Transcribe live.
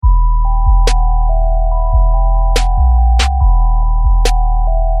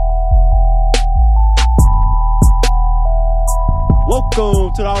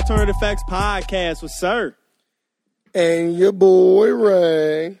welcome to the Alternative Facts Podcast with Sir. And your boy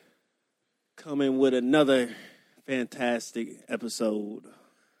Ray. Coming with another fantastic episode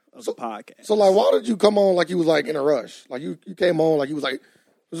of the podcast. So, like, why did you come on like you was, like, in a rush? Like, you came on like you was, like,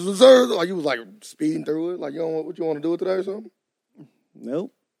 sir, like you was, like, speeding through it? Like, you don't what you want to do with today or something?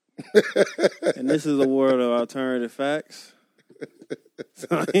 Nope. And this is the world of alternative facts. Just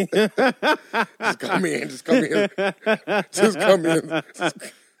come in. Just come in,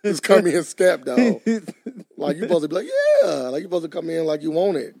 scap, dog. Like, you supposed to be like, yeah. Like, you supposed to come in like you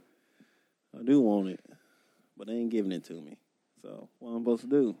want it. I do want it, but they ain't giving it to me. So, what I'm supposed to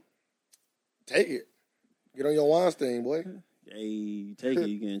do? Take it. Get on your Weinstein, boy. Hey, you take it,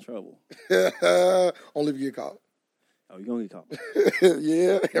 you get in trouble. Only if you get caught. Oh, you gonna get caught.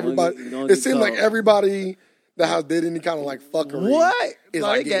 Yeah, everybody. It seems like everybody that has did any kind of like fuckery. What? Is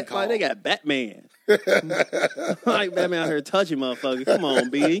like getting caught. Like they got Batman. Like Batman out here touching motherfuckers. Come on,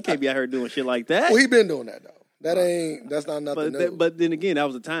 B. He can't be out here doing shit like that. Well, he been doing that though. That's not nothing new. But then again, that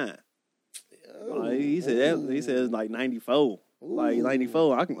was the time. Like, he said it's like 94. Ooh. Like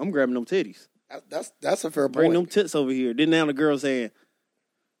 94. I'm grabbing them titties. That's a fair point. Bring them tits over here. Then now the girl saying,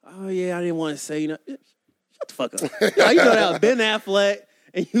 "Oh yeah, I didn't want to say nothing." Shut the fuck up. Yo, you know that was Ben Affleck,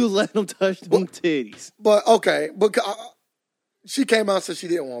 and you was letting them touch them titties. But okay, but she came out and said she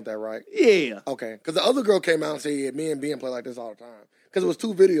didn't want that, right? Yeah. Okay, because the other girl came out and said, "Yeah, me and Ben play like this all the time." Because it was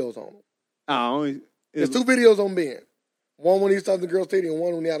two videos on them. Oh, there's two videos on Ben. One when he was touching the girl's titty, and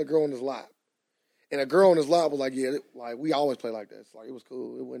one when he had a girl in his lap. And a girl in his lap was like, "Yeah, like we always play like this. Like it was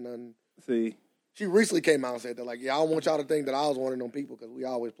cool. It wasn't nothing." See, she recently came out and said that, like, "Yeah, I don't want y'all to think that I was one of them people because we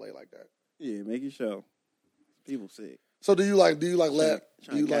always play like that." Yeah, make it show. People sick. So do you like Ben? Do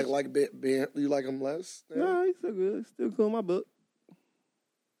you like him less? Yeah. No, he's still good. Still cool in my book.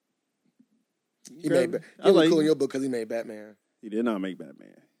 He was cool in your book because he made Batman. He did not make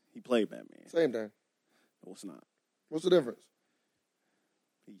Batman. He played Batman. Same thing. No, it's not. What's the difference?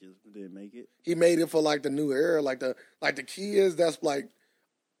 He just didn't make it. He made it for like the new era, like the kids that's like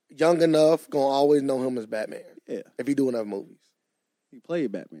young enough gonna always know him as Batman. Yeah. If he do enough movies. He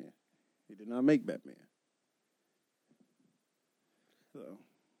played Batman. He did not make Batman. So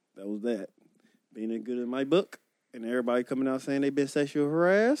that was that. Being good in my book, and everybody coming out saying they've been sexually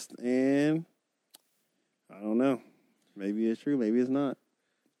harassed, and I don't know. Maybe it's true, maybe it's not.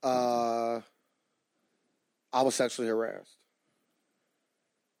 I was sexually harassed.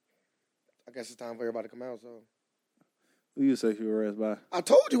 I guess it's time for everybody to come out, so. Who you sexually harassed by? I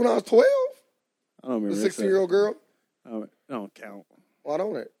told you when I was 12. I don't remember. The 16-year-old girl. I don't count. Why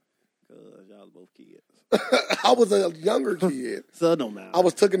don't it? Because y'all are both kids. I was a younger kid. So it don't matter. I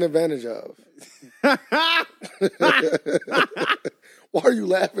was taken advantage of. Why are you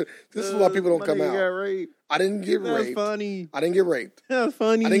laughing? This is why people don't come out. Got raped. I didn't get raped. That's funny. I didn't get raped. That's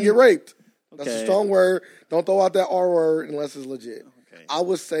funny. I didn't get raped. Okay. That's a strong word. Don't throw out that R word unless it's legit. Okay. I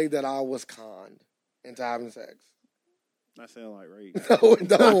would say that I was conned into having sex. That sound like rape. No, it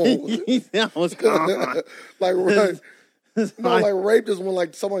don't. That was gone. Like rape. No, like rape is when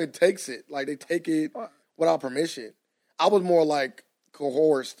like somebody takes it. Like they take it without permission. I was more like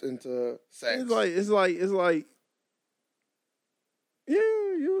coerced into sex. It's like. Yeah,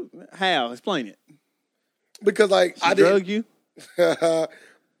 you. How? Explain it. Because like she drug you.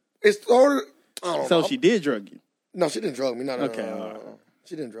 It started. I don't know. So she did drug you. No, she didn't drug me. No. No.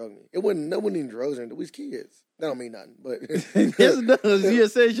 She didn't drug me. It wasn't even drugs. We was kids. That don't mean nothing. But yes, it does. You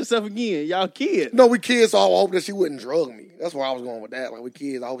just said it yourself again. Y'all kids. No, we kids. So I hope that she wouldn't drug me. That's where I was going with that. Like we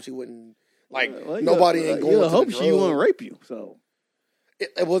kids. I hope she wouldn't. Like nobody ain't going. I hope she wouldn't rape you. So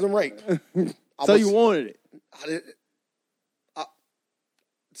it wasn't rape. You wanted it. I did.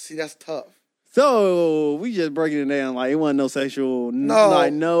 See, that's tough. So we just breaking it down. Like it wasn't no sexual.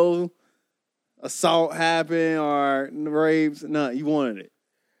 No assault happened or rapes. No, you wanted it.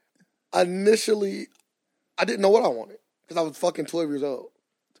 Initially, I didn't know what I wanted because I was fucking 12 years old.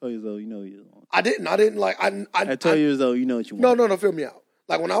 12 years old, you know you want. I didn't like. At 12 years old, you know what you want. No, feel me out.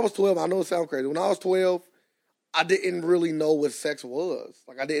 Like when I was 12, I know it sounds crazy. When I was 12, I didn't really know what sex was.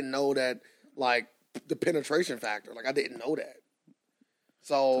 Like I didn't know that, like the penetration factor. Like I didn't know that.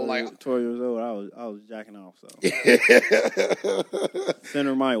 So like 12 years old, I was jacking off. So send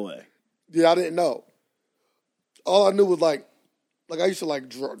her my way. Yeah, I didn't know. All I knew was like I used to like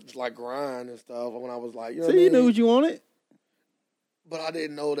grind and stuff when I was like, you know. So you knew what you wanted, but I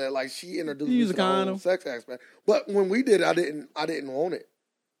didn't know that like she introduced me to the whole sex aspect. But when we did it, I didn't want it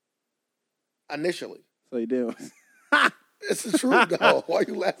initially. So you did. It's the truth, though. Why are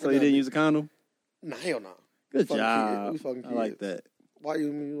you laughing? So you didn't use a condom? Nah, hell no. Good job. I like that. Why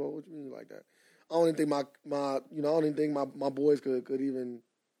you mean? What you mean like that? I don't even think I don't even think my boys could even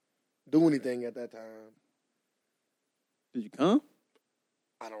do anything at that time. Did you come?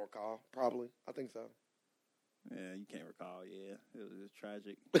 I don't recall. Probably. I think so. Yeah, you can't recall. Yeah, it was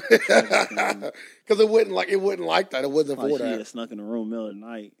tragic. Because it wasn't like that. It wasn't like for she that. had snuck in the room middle of the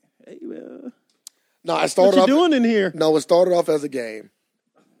night. Hey, man. No, it started What you off doing in here? No, it started off as a game.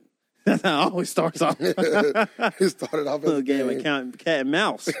 That's how it always starts off. It started off as a game of counting cat and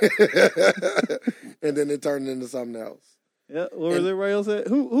mouse. And then it turned into something else. Yeah, what was everybody else at?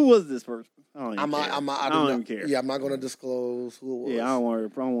 Who was this person? I don't even care. I don't even care. Yeah, I'm not going to disclose who it was. Yeah, I don't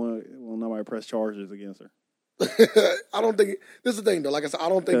want nobody press charges against her. I don't think this is the thing though. Like I said, I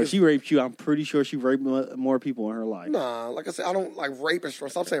don't think she raped you. I'm pretty sure she raped more people in her life. Nah, like I said, I don't like rape and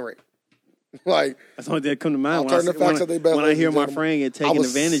stop saying rape. Like that's the only thing that come to mind when I hear my friend get taken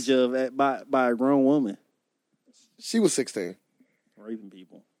advantage of by a grown woman. She was 16, raping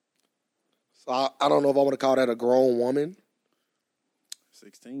people. So I don't know if I want to call that a grown woman.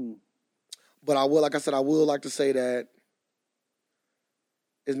 16. But I will, like I said, I would like to say that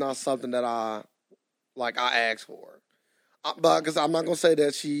it's not something that I asked for. But because I'm not gonna say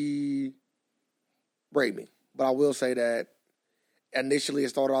that she raped me, but I will say that initially it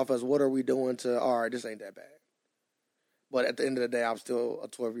started off as, what are we doing to, all right, this ain't that bad. But at the end of the day, I'm still a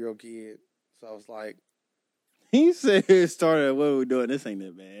 12-year-old kid. So it's like. He said it started, what are we doing? This ain't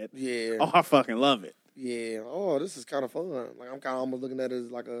that bad. Yeah. Oh, I fucking love it. Yeah. Oh, this is kind of fun. Like, I'm kind of almost looking at it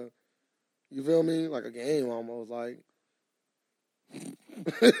as like a, you feel me? Like a game almost. Like. If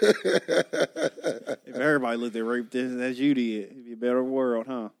everybody looked at rape as you did, it'd be a better world,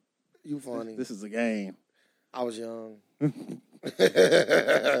 huh? You funny. This is a game. I was young.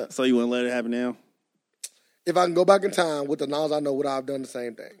 So you wouldn't let it happen now? If I can go back in time with the knowledge I know, would I have done the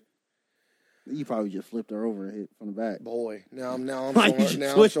same thing? You probably just flipped her over and hit from the back. Boy, now I'm like showing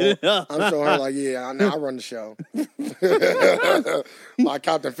her. I'm showing her like, yeah, now I run the show. Like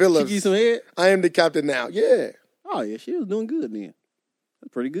Captain Phillips. She give you some head? I am the captain now. Yeah. Oh yeah, she was doing good then.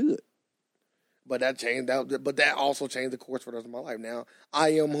 That's pretty good. But that also changed the course for the rest of my life. Now I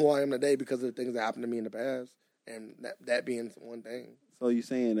am who I am today because of the things that happened to me in the past, and that being one thing. So you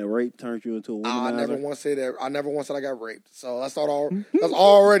saying that rape turns you into a womanizer? I never once said that. I never once said I got raped. So let's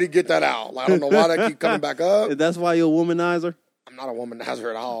already get that out. Like, I don't know why that keep coming back up. That's why you're a womanizer? I'm not a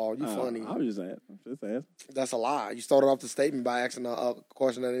womanizer at all. You funny. I was just asking. That's a lie. You started off the statement by asking a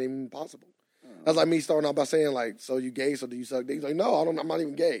question that ain't even possible. That's like me starting out by saying, like, so you gay, so do you suck dick? He's like, no, I'm not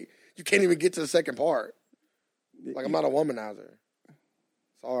even gay. You can't even get to the second part. Like, I'm not a womanizer.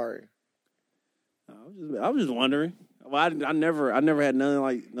 Sorry. I was just wondering. Well, I never had nothing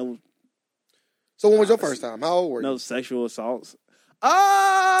like no. So when was your first time? How old were you? No sexual assaults.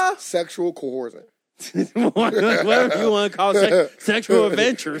 Sexual coercion. Whatever you want to call sexual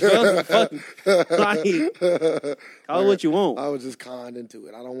adventures. Call it what you want. I was just conned into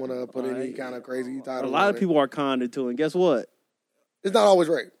it. I don't want to put any kind of crazy title. A lot of people are conned into it. And guess what? It's not always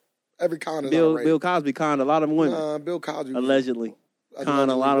rape. Every con is not rape. Bill Cosby conned a lot of women. Bill Cosby allegedly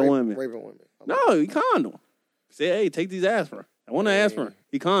conned a lot of women. Raping women. No, he conned them. Said, hey, take these aspirin. I want to aspirin.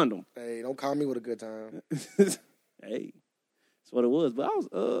 He conned them. Hey, don't con me with a good time. Hey, that's what it was. But I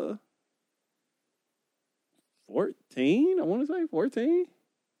was 14. I want to say 14.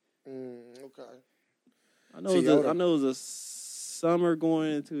 Okay. I know it was a summer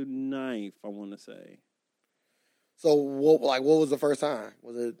going into 9th, I want to say. So what was the first time?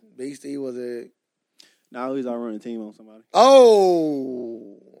 Was it Beastie? Was it? No, he was out running a team on somebody.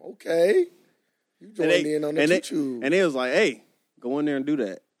 Oh, okay. You joined in on the choo-choo. And it was like, hey, go in there and do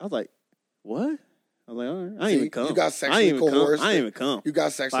that. I was like, what? I was like, all right. I ain't even come. You got sexually coerced. I ain't even come. You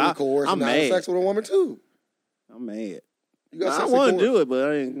got sexually coerced. I'm mad. Having sex with a woman too. I'm mad. I want to do it, but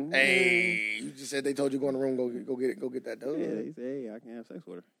I ain't. Hey, you just said they told you to go in the room, go get that done. Yeah, they said, hey, I can have sex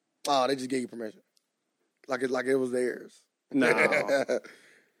with her. Oh, they just gave you permission, like it was theirs. No,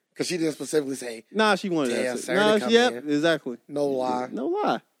 because she didn't specifically say. Nah, she wanted that. Yep, exactly. No lie. No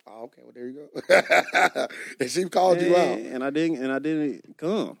lie. Oh, okay. Well, there you go. And she called you out, and I didn't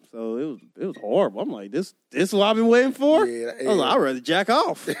come. So it was horrible. I'm like, this is what I've been waiting for. Yeah, I was like, I'd rather jack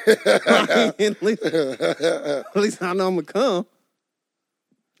off. At least I know I'm gonna come.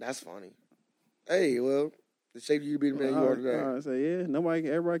 That's funny. Hey, well, the shape you be the man you are today. All right, so yeah,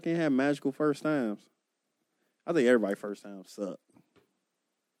 everybody can't have magical first times. I think everybody first time suck.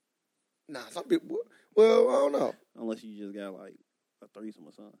 Nah, some people. Well, I don't know. Unless you just got like a threesome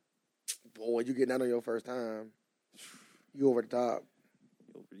or something. Boy, you getting that on your first time. You over the top.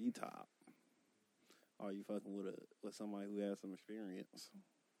 Over the top. Or you fucking with somebody who has some experience.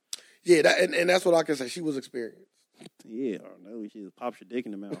 Yeah, and that's what I can say. She was experienced. Yeah, I don't know. She just pops your dick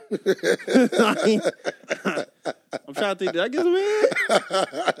in the mouth. I'm trying to think. Did I get some head?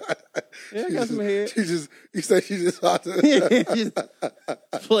 Yeah, I got some head. You say she just ought to. Yeah, just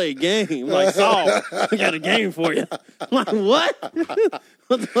play a game. Like, Saul, I got a game for you. I'm like, what?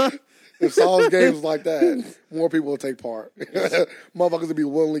 What the fuck? If Saul's games like that, more people will take part. Motherfuckers will be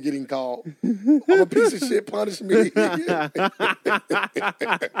willingly getting called. I'm a piece of shit, punish me.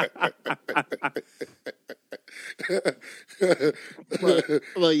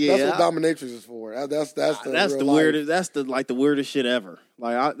 Well, yeah, That's what dominatrix is for. That's the weirdest. That's the weirdest shit ever.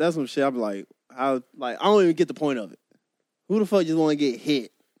 Like that's some shit. I be like, how? Like I don't even get the point of it. Who the fuck just want to get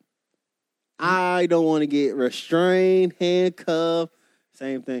hit? I don't want to get restrained, handcuffed.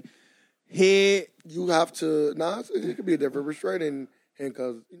 Same thing. Hit. You have to. It could be a different restraining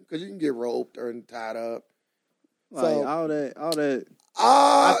handcuffs because you can get roped or tied up. Like so, all that.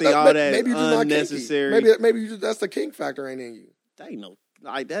 I think all that maybe unnecessary. Maybe that's the kink factor ain't in you. That ain't no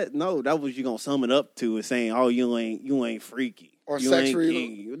like that. No, that was you gonna sum it up to is saying, oh, you ain't freaky or you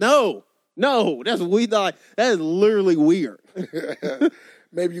sexually. No, that's we thought. That is literally weird.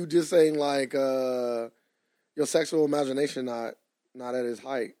 Maybe you just saying like your sexual imagination not at its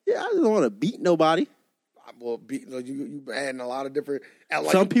height. Yeah, I just don't want to beat nobody. Well, you adding a lot of different.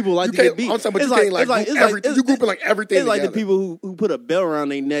 Like, some people like to get beat. I'm saying, but you grouping like everything. It's like together. the people who put a belt around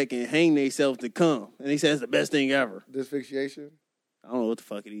their neck and hang themselves to come, and they say it's the best thing ever. Asphyxiation. I don't know what the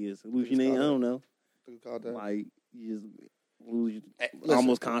fuck it is. Hallucinating. I don't know. That? Like you just lose Listen,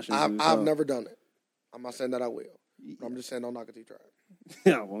 almost consciousness. I've never done it. I'm not saying that I will. I'm just saying don't knock it till you try it.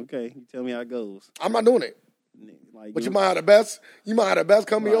 Yeah, okay. You tell me how it goes. I'm not doing it. Like, but you might have the best. You might have the best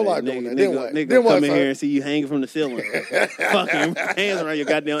come in your life doing that. Then what? Nigga come in here and see you hanging from the ceiling, fucking hands around your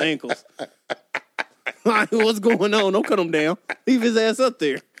goddamn ankles. Like, what's going on? Don't cut him down. Leave his ass up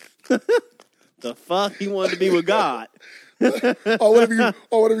there. The fuck? He wanted to be with God. Or what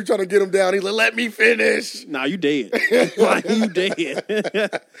if you trying to get him down? He's like, let me finish. Nah, you dead. Like, you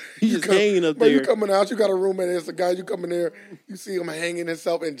dead. You just hanging up there. You coming out, you got a roommate, it's a guy, you come in there, you see him hanging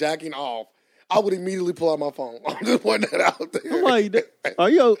himself and jacking off. I would immediately pull out my phone. I'm just putting that out there. I'm like, are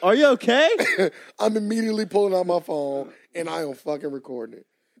you okay? I'm immediately pulling out my phone and I am fucking recording it.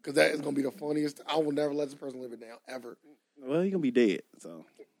 Because that is going to be the funniest. I will never let this person live it down, ever. Well, you're going to be dead, so.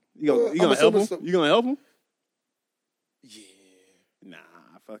 You gonna help him? You gonna help him? Yeah. Nah,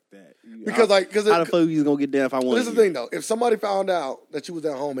 fuck that. Because how the fuck you gonna get down if I want? This is the thing though. If somebody found out that you was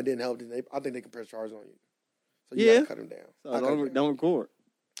at home and didn't help, then I think they can press charges on you. So you gotta cut him down. So don't record.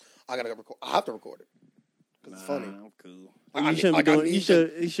 I gotta record. I have to record it because it's funny. I'm cool. You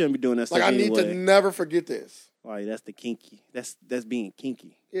shouldn't be doing that stuff. Like I need to never forget this. Like that's the kinky. That's being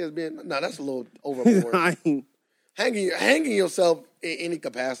kinky. Yeah, that's a little overboard. Hanging yourself in any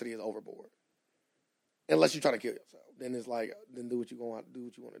capacity is overboard. Unless you're trying to kill yourself, then it's like then do what you want to do,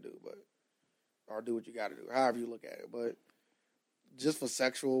 or do what you got to do, however you look at it. But just for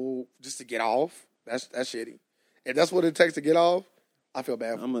sexual, just to get off, that's shitty. If that's what it takes to get off, I feel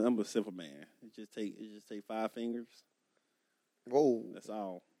bad. I'm a simple man. It just take 5 fingers. Whoa, that's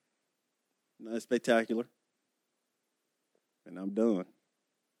all. Nothing spectacular, and I'm done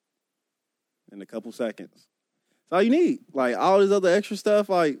in a couple seconds. That's all you need. Like all this other extra stuff,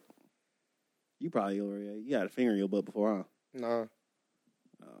 like. You probably already got a finger in your butt before, huh? Nah.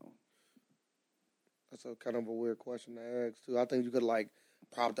 Oh. That's a kind of a weird question to ask too. I think you could like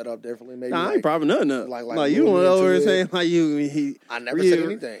prop that up differently. Maybe I ain't propping nothing up. Like you went over and saying like you. I never said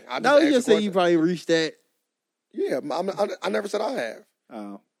anything. You just said you probably reached that. Yeah, I never said I have.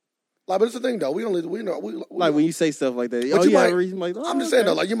 Oh. Like, but it's the thing though. We like when you say stuff like that. I'm just saying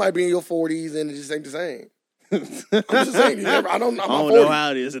though. Like you might be in your 40s and it just ain't the same. I'm just saying. I don't know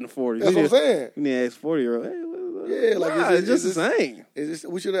how it is in the 40s. That's what I'm saying. You need to ask 40-year-old. Hey, it's just the same.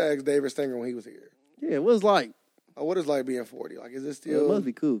 We should have asked David Stenger when he was here. Yeah, what it's like? What is like being 40? Like, is it still? It must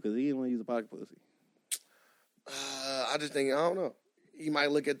be cool because he didn't want to use a pocket pussy. I just think I don't know. He might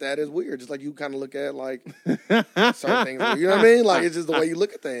look at that as weird, just like you kind of look at like certain things. You know what I mean? Like it's just the way you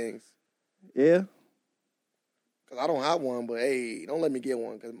look at things. Yeah. Because I don't have one, but hey, don't let me get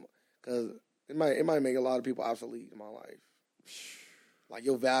one because. It might make a lot of people obsolete in my life. Like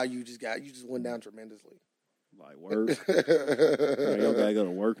your value just went down tremendously. Like work. You don't gotta go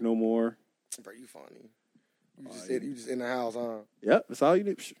to work no more. Bro, you funny. You just in the house, huh? Yep, that's all you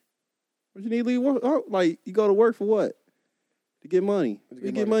need. What you need to leave work? Oh, like you go to work for what? To get money. What do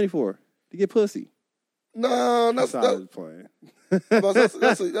you get money for? To get pussy. No, that's playing.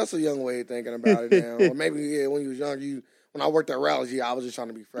 That's a young way of thinking about it now. Or maybe when you was young, when I worked at Rallies, I was just trying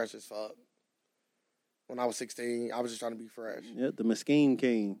to be fresh as fuck. When I was 16, I was just trying to be fresh. Yeah, the Mesquite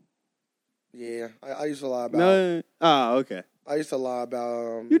King. Yeah, I used to lie about. No. Oh, okay. I used to lie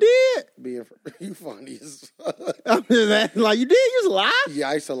about. You did. Being you funny as fuck. I'm just asking, like you did. You was lie. Yeah,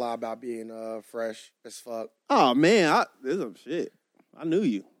 I used to lie about being fresh as fuck. Oh man, this is some shit. I knew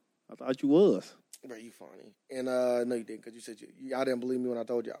you. I thought you was. Bro, you funny. And no, you didn't, because you said y'all didn't believe me when I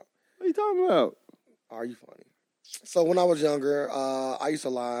told y'all. What are you talking about? Are you funny? So when I was younger, I used to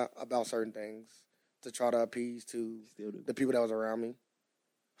lie about certain things to try to appease to the people that was around me.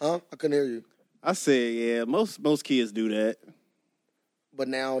 Huh? I couldn't hear you. I said, yeah, most kids do that. But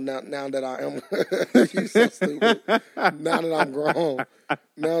now that I am, you so stupid. Now that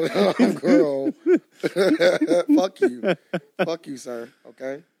I'm grown, fuck you, sir.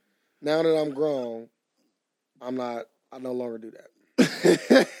 Okay. Now that I'm grown, I no longer do that.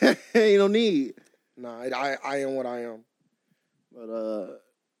 Ain't no need. Nah, I am what I am. But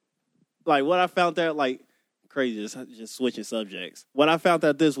like what I found out, like crazy, just switching subjects. What I found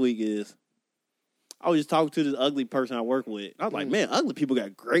out this week is, I was just talking to this ugly person I work with. I was like, man, ugly people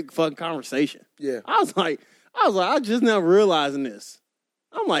got great fucking conversation. Yeah. I was like, I just now realizing this.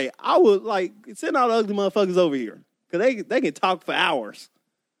 I'm like, I would like send all the ugly motherfuckers over here because they can talk for hours.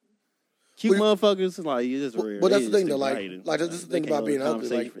 Cute motherfuckers, like you just real. But that's the thing, though. Like this is the thing about being ugly.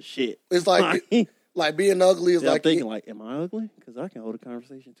 Like for shit. It's like like being ugly is like I'm thinking like, am I ugly? Because I can hold a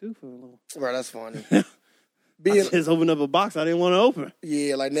conversation too for a little. Right, that's funny. I just opened up a box I didn't want to open.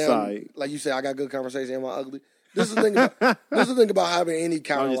 Yeah, like now, like you said, I got good conversation. Am I ugly? This is the thing. This is the thing about having any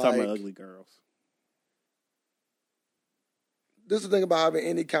kind of. I'm just talking about ugly girls. This is the thing about having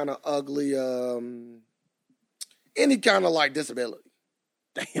any kind of ugly, any kind of like disability.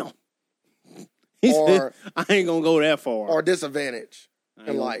 Damn. Or I ain't gonna go that far. Or disadvantage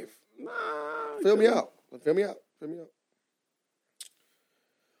in life. Nah, Feel me out.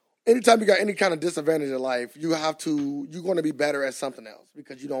 Anytime you got any kind of disadvantage in life, you're going to be better at something else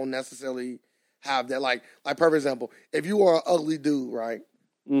because you don't necessarily have that. Like perfect example, if you are an ugly dude, right?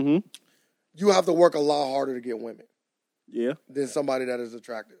 Mm-hmm. You have to work a lot harder to get women. Yeah. Than somebody that is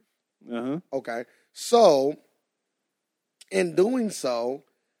attractive. Uh-huh. Okay. So, in doing so,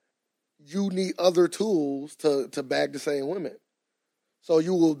 you need other tools to bag the same women. So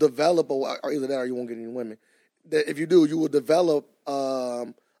you will develop, or either that or you won't get any women. If you do, you will develop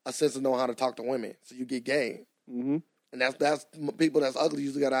a sense of knowing how to talk to women. So you get game. Mm-hmm. And that's people that's ugly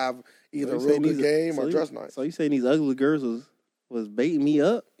usually got to have either a real good game or dress nice. So you saying these ugly girls was baiting me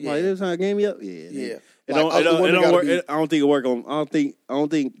up? Yeah. Like they was trying to game me up? Yeah. Yeah. It don't work. I don't think it work on. I don't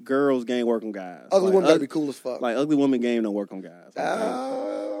think girls game work on guys. Ugly women gotta be cool as fuck. Like ugly women game don't work on guys. I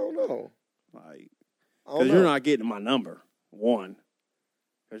don't know. Like because you're not getting my number. One,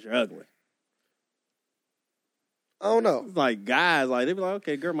 because you're ugly. I don't know. It's like guys, like they be like,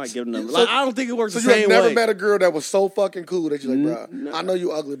 okay, girl might give a number. So, like I don't think it works the same way. So you have never met a girl that was so fucking cool that you're like, bro, no. I know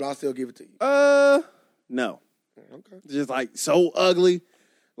you ugly, but I'll still give it to you. No. Okay. Just like so ugly.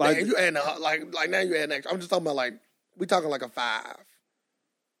 Like man, you adding like now you adding extra. I'm just talking about like we talking like a 5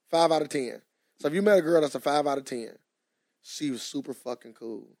 out of 10. So if you met a girl that's a 5 out of 10, she was super fucking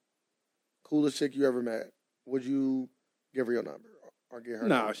cool, coolest chick you ever met. Would you give her your number or get her?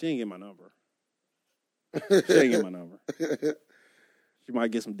 No, she ain't get my number. She ain't get my number. She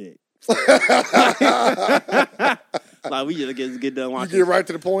might get some dick. Like we just get done watching. You get right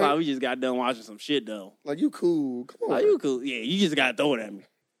to the point. Like we just got done watching some shit though. Like you cool. Come on. Like you cool. Yeah, you just gotta throw it at me.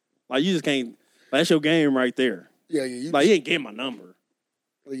 Like you just can't. Like, that's your game right there. Yeah. You ain't getting my number.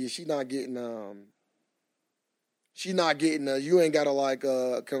 Yeah, she not getting. She not getting. You ain't gotta like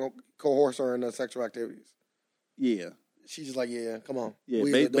coerce her in sexual activities. Yeah. She's just like, yeah, come on. Yeah,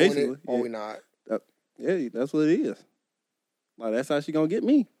 we either doing it or yeah. we not. Yeah, that's what it is. Like that's how she gonna get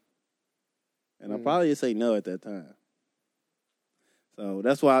me. And I probably say no at that time. So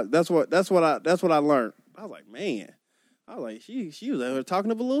that's what I learned. I was like, man. I was like, she was out here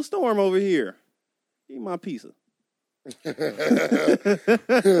talking up a little storm over here. Eat my pizza. If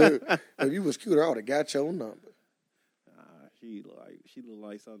you was cuter, I would have got your number. She looked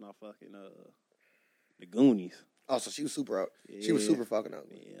like something I fucking the Goonies. Oh, so she was super ugly. Yeah. She was super fucking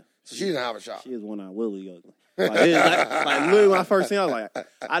ugly. Yeah. So she didn't have a shot. She was one-eyed Willie ugly. Like literally when I first seen her, I was like,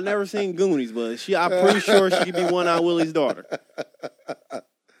 I never seen Goonies, but I'm pretty sure she could be one-eyed Willie's daughter.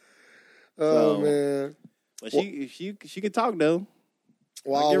 Oh, man. But she can talk, though.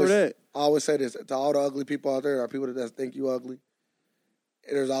 Well, give her that. I always say this to all the ugly people out there, or people that think you ugly.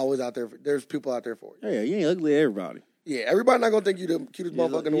 There's people out there for you. Yeah, you ain't ugly to everybody. Yeah, everybody not gonna think you the cutest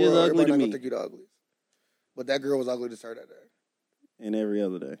motherfucker in the world. Everybody not gonna think you the ugliest. But that girl was ugly to her that day. And every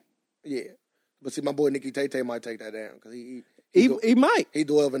other day. Yeah. But see, my boy Nicky Tay might take that down because he might. He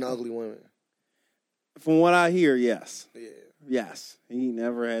dwells in the ugly women. From what I hear, yes. Yeah. Yes. He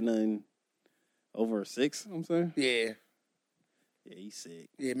never had nothing. Over 6, I'm saying? Yeah. Yeah, he's sick.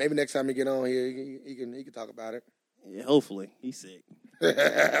 Yeah, maybe next time he get on here, he can talk about it. Yeah, hopefully. He's sick.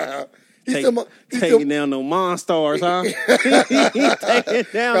 He's taking down no Monstars, huh? He's taking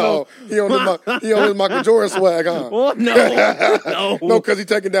down he on his Michael Jordan swag, huh? Oh, no. No, because he's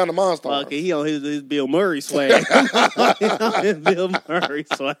taking down the Monstars. Okay, he on his Bill Murray swag. He on his Bill Murray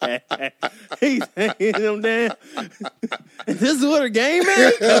swag. He's taking them down. This is what a game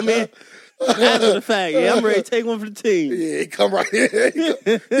is? Come in. After the fact, yeah, I'm ready to take one for the team. Yeah, he come right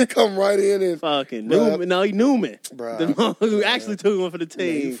in. He come right in and fucking Newman. No, he Newman. Bruh. The one who actually took one for the Man,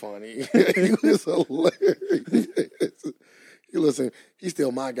 team. you funny. He was hilarious. Listen, he's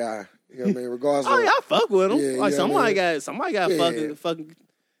still my guy. You know what I mean? Regardless. Oh yeah, I fuck with him. Yeah, like yeah, somebody man. got fucking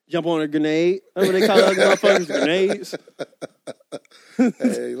jump on a grenade. That's what they call those motherfuckers, grenades.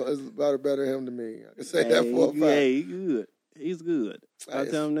 Hey, it's better him than me. I can say that for a fact. Yeah, he good. He's good. I'll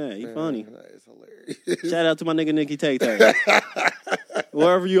tell him that. He funny. It's hilarious. Shout out to my nigga Nicky Tay Tay.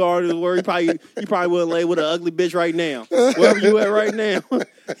 Wherever you are, where you probably would lay with an ugly bitch right now. Wherever you at right now,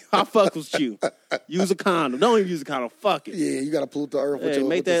 I fuck with you. Use a condom. Don't even use a condom. Fuck it. Yeah, you gotta pollute the earth with your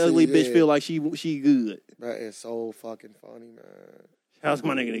make that ugly bitch feel like she good. That is so fucking funny, man. Shout out to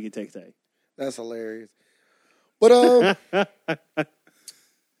my nigga Nicky Tay Tay. That's hilarious. But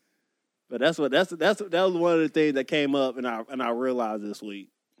But that was one of the things that came up, and I realized this week.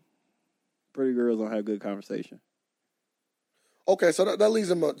 Pretty girls don't have good conversation. Okay, so that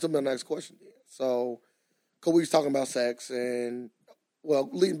leads me to my next question. So, because we was talking about sex, and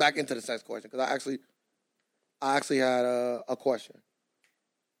leading back into the sex question, because I actually had a question.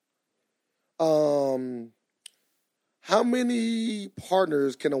 How many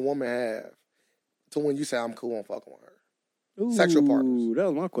partners can a woman have to when you say I'm cool on fucking with her? Ooh, sexual partners. That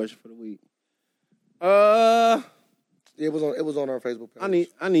was my question for the week. Yeah, it was on our Facebook page.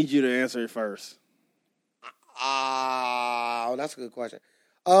 I need you to answer it first. That's a good question.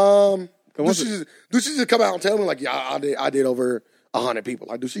 Do she just come out and tell me like, yeah, I did over 100 people?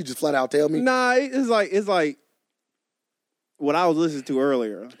 Like, do she just flat out tell me? Nah, it's like what I was listening to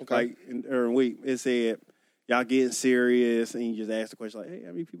earlier. Okay. Like in the week, it said y'all getting serious, and you just ask the question like, hey,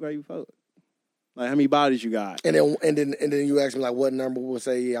 how many people have you fucked? Like, how many bodies you got? And then you ask me like, what number will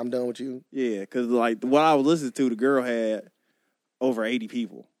say, yeah, I'm done with you? Yeah, because like what I was listening to, the girl had over 80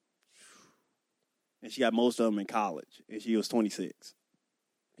 people, and she got most of them in college, and she was 26.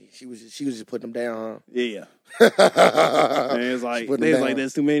 She was just putting them down, huh? Yeah. And it's like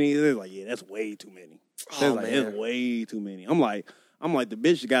that's too many. It's like, yeah, that's way too many. That's way too many. I'm like the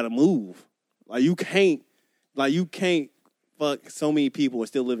bitch got to move. Like you can't fuck so many people and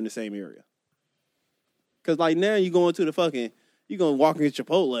still live in the same area. Cause like now you going to you gonna walk in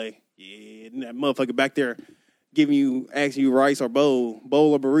Chipotle, yeah, and that motherfucker back there asking you rice or bowl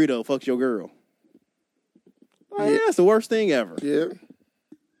or burrito, fucks your girl. Like, yeah, that's the worst thing ever. Yeah.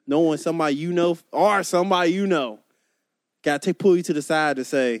 Knowing somebody you know or somebody you know gotta pull you to the side to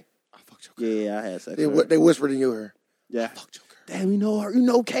say, I fucked your girl. Yeah, I had sex. They whispered in your ear. Yeah. I fucked your girl. Damn, you know her. You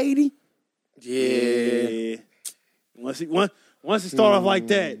know Katie? Yeah. Once it start off like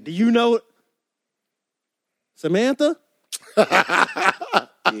that, do you know it? Samantha?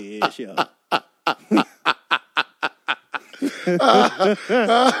 Yeah, she up.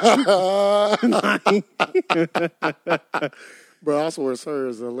 Bro, I swear her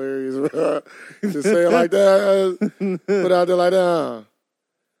is hilarious, bro. To say it like that, put it out there like that.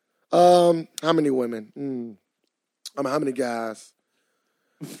 How many women? I mean, how many guys?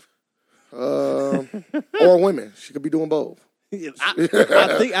 Or women. She could be doing both.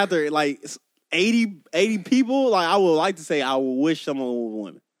 I think after like 80 people, like I would like to say I would wish someone was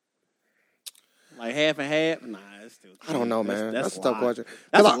women. Like half and half? Nah, it's still I don't know, man. That's a tough question.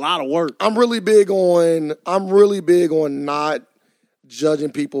 That's a lot of work. I'm really big on not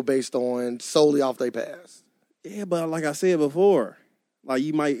judging people based on solely off their past. Yeah, but like I said before, like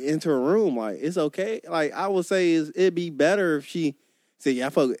you might enter a room, like it's okay. Like I would say it'd be better if she said, yeah, I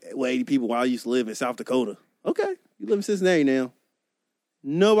fuck with 80 people while I used to live in South Dakota. Okay, you live in Cincinnati now.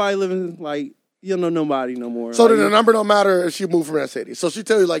 Nobody living like you don't know nobody no more. So like, then the number don't matter if she moved from that city. So she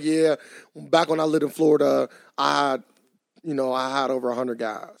tell you like, yeah, back when I lived in Florida, I had over 100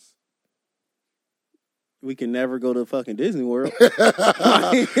 guys. We can never go to fucking Disney World. You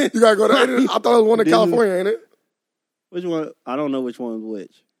gotta go to. I thought it was one in California, ain't it? Which one? I don't know which one's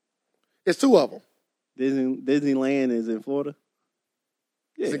which. It's two of them. Disneyland is in Florida.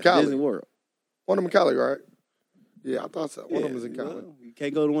 Yeah, it's in Cali. Disney World. One of them in Cali, right? Yeah, I thought so. One of them is in Cali. Well, you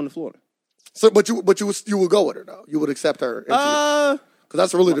can't go to one in Florida. So, but you would go with her though. You would accept her. Because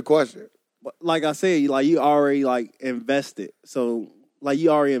that's really the question. Like I said, like you already like invested. So like you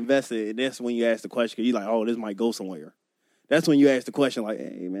already invested, and that's when you ask the question. Cause you like, oh, this might go somewhere. That's when you ask the question, like,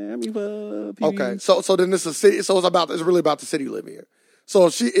 hey man, I mean, okay. So then this is a city. So it's really about the city you live in. So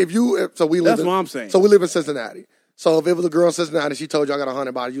we live. That's what I'm saying. So we live in Cincinnati. So if it was a girl in Cincinnati, she told you I got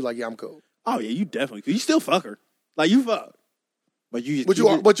 100 bodies, you like, yeah, I'm cool. Oh yeah, you definitely. You still fuck her, like you fuck, but you.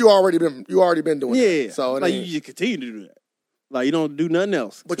 You already been doing yeah. That. So like you just continue to do that. Like you don't do nothing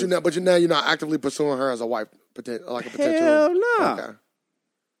else. But you're not actively pursuing her as a wife, like a potential. Hell no. Okay.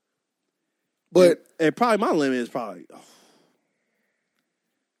 But and probably my limit is probably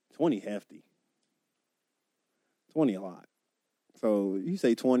 20 hefty. 20 a lot. So you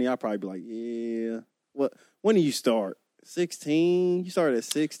say 20, I'll probably be like, yeah. What? When do you start? 16. You started at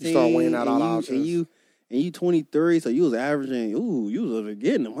 16. You start weighing out all options. And you 23, so you was averaging. Ooh, you was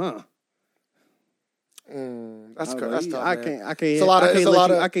getting them, huh? That's tough. I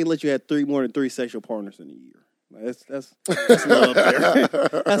can't let you have more than 3 sexual partners in a year. Like, that's a little up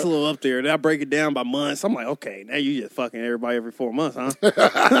there. That's a little up there. Then I break it down by months. I'm like, okay, now you just fucking everybody every 4 months, huh?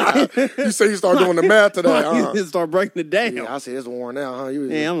 You say you start doing the math today, huh? You just start breaking it down. Yeah, I see it's worn out, huh?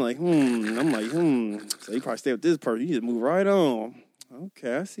 I'm like, So you probably stay with this person. You just move right on.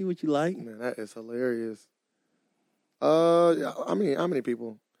 Okay, I see what you like. Man, that is hilarious. Yeah, how many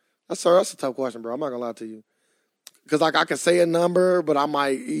people? That's a tough question, bro. I'm not gonna lie to you. Because like I can say a number, but I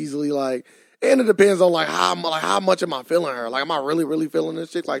might easily like. And it depends on how much am I feeling her? Like, am I really, really feeling this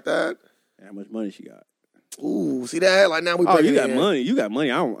chick like that? How much money she got? Ooh, see that? Like now we. Oh, you got money. You got money.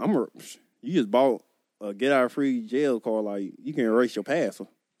 You just bought a get out of free jail card. Like you can erase your past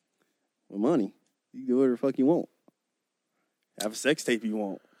with money. You can do whatever the fuck you want. Have a sex tape you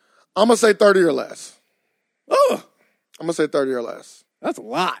want. I'm gonna say 30 or less. Oh, I'm gonna say 30 or less. That's a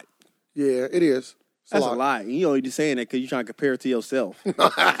lot. Yeah, it is. That's a lot. And you only just saying that because you're trying to compare it to yourself. Like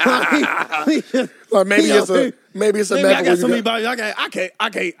maybe it's a I got so many bodies. I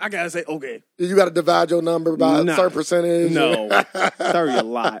gotta say okay. You got to divide your number by a certain percentage. No, 30 a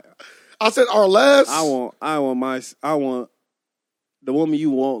lot. I said or less. I want the woman you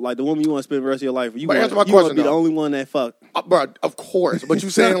want, like the woman you want to spend the rest of your life. You want to be the only one that fuck. Bro, of course. But you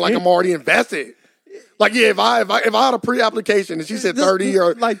saying like I'm already invested. Like, yeah, if I had a pre-application and she said 30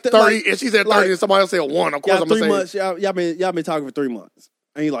 or 30, and she said 30 and somebody else said 1, of course I'm going to say. 3 months, y'all been talking for 3 months.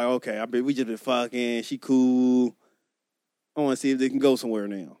 And you're like, okay, we just been fucking, she cool. I want to see if they can go somewhere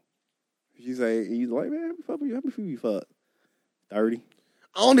now. She say, and you like, man, how many you fuck? 30?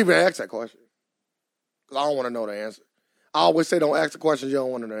 I don't even ask that question. Because I don't want to know the answer. I always say don't ask the questions you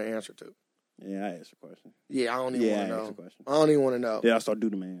don't want to know the answer to. Yeah, I asked the question. Yeah, I don't even want to know. I don't even want to know. Then I start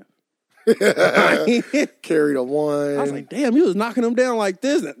doing the math. Carried a 1. I was like, damn, you was knocking them down like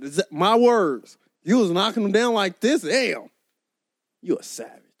this. My words. You was knocking them down like this. Damn. You a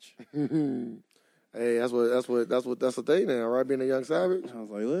savage. Hey, that's the thing now, right? Being a young savage. I was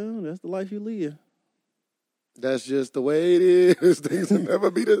like, well, that's the life you live. That's just the way it is. Things will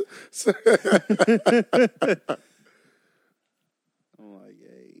never be the same. I'm like,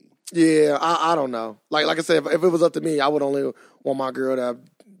 hey. Yeah, I don't know. Like I said, if it was up to me, I would only want my girl to have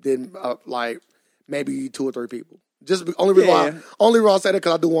did like maybe 2 or 3 people. Just only reason I say that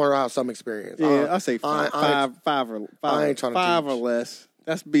because I do want her to have some experience. Yeah, I say five I ain't trying to 5 or less.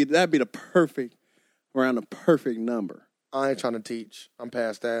 That'd be the perfect number. I ain't trying to teach. I'm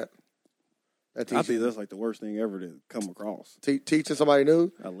past that. I think that's like the worst thing ever to come across. Teaching somebody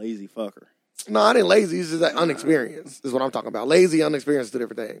new? A lazy fucker. No, I didn't lazy. It's just that unexperienced is what I'm talking about. Lazy, unexperienced, 2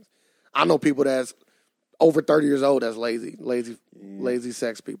 different things. I know people that's over 30 years old that's lazy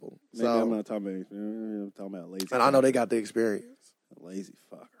sex people. Maybe I'm not talking about anything. I'm talking about lazy. And I know they got the experience. A lazy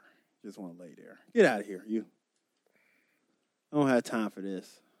fucker. Just want to lay there. Get out of here, you. I don't have time for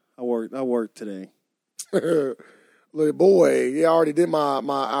this. I worked today. Little boy, yeah, I already did my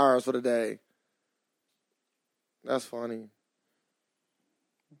hours for the day. That's funny.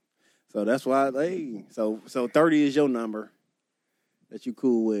 So that's why, so 30 is your number that you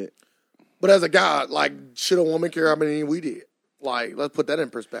cool with. But as a guy, like, should a woman care how many we did? Like, let's put that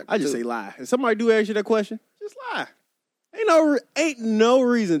in perspective. I just say lie. If somebody do ask you that question, just lie. Ain't no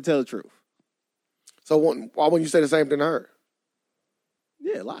reason to tell the truth. So why wouldn't you say the same thing to her?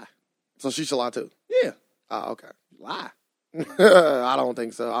 Yeah, lie. So she should lie too? Yeah. Oh, okay. Lie. I don't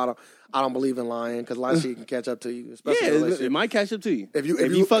think so. I don't believe in lying because lie shit can catch up to you. Especially it might catch up to you. If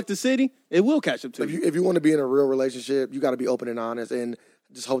you fuck the city, it will catch up to you. If you want to be in a real relationship, you got to be open and honest and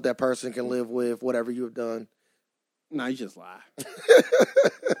just hope that person can live with whatever you have done. No, you just lie.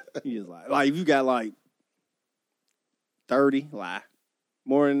 You just lie. Like if you got like 30, lie.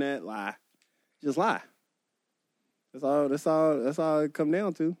 More than that, lie. Just lie. That's all it come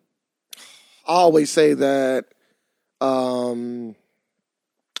down to. I always say that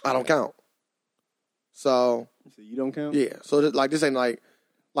I don't count. So you don't count? Yeah. So this ain't like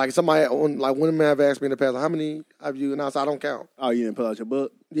somebody like women have asked me in the past, like, how many have you? And I said, I don't count. Oh, you didn't pull out your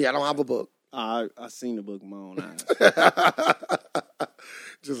book? Yeah, I don't have a book. I seen the book with my own eyes.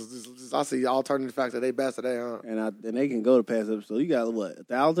 just I see alternative facts that they best today, huh? And they can go to past episode. You got what,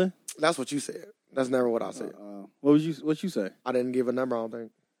 1,000? That's what you said. That's never what I said. What you say? I didn't give a number. I don't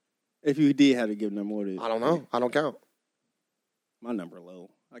think. If you did have to give a number, what is it? I don't know. I don't count. My number low.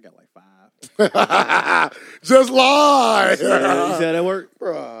 I got like 5. Just lie. You see how that work?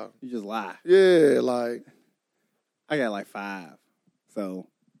 Bruh. You just lie. Yeah, like. I got like 5. So.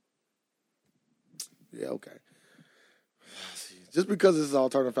 Yeah, okay. Just because this is an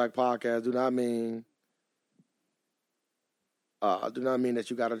alternative fact podcast do not mean that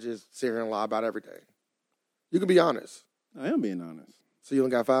you gotta just sit here and lie about everything. You can be honest. I am being honest. So you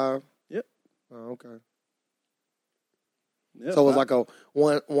only got 5? Yep. Oh, okay. Yep, So it was like a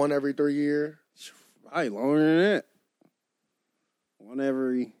one every 3 year? Probably longer than that. One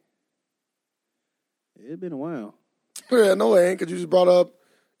every. It's been a while. Yeah, no, it ain't, because you just brought up,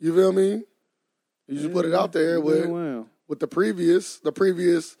 you feel me? You just put it out there with the previous,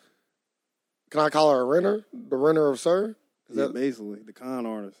 can I call her a renter? The renter of Sir? Yeah, basically, the con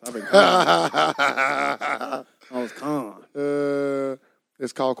artist. I've been con. I was con.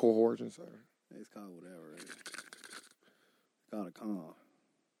 It's called coercion, sir. It's called whatever. It's called a con.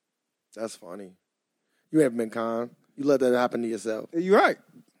 That's funny. You haven't been con. You let that happen to yourself. You're right.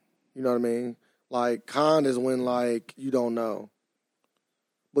 You know what I mean? Like, con is when, like, you don't know.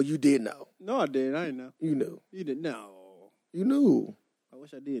 But you did know. No, I didn't. I didn't know. You knew. You didn't know. You knew. I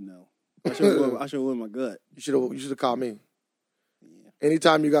wish I did know. I should have went my gut. You should have called me. Yeah.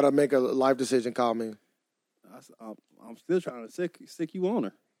 Anytime you got to make a life decision, call me. I'm still trying to stick you on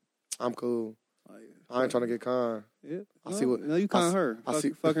her. I'm cool. Like, I ain't trying to get con. Yeah. I see what. No, you con her. I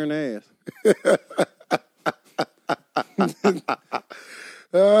see. Fuck her in the ass.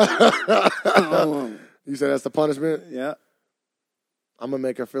 You said that's the punishment? Yeah. I'm going to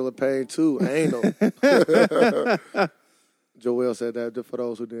make her feel the pain too. Anal. Joel said that for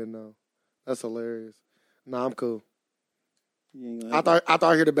those who didn't know. That's hilarious. Nah, I'm cool. I thought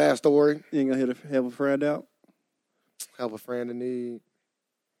I heard a bad story. You ain't gonna help a friend out? Help a friend in need.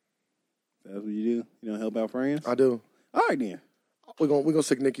 That's what you do? You don't help out friends? I do. All right, then. We're gonna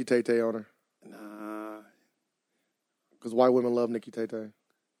stick Nikki Tay on her. Nah. Because white women love Nikki Tay.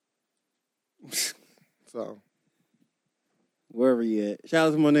 So. Wherever you at. Shout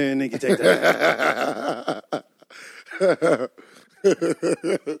out to my name, Nikki Tay.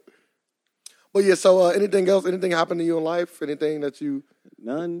 But yeah, so anything else? Anything happened to you in life? Anything that you...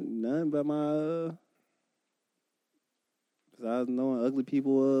 None but my... Besides knowing ugly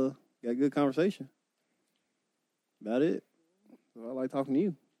people got good conversation. About it. So I like talking to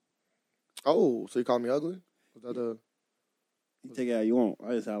you. Oh, so you call me ugly? Was that You take it how you want.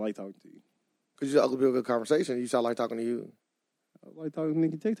 I just I like talking to you. Because you're ugly people, good conversation. You sound like talking to you. I like talking to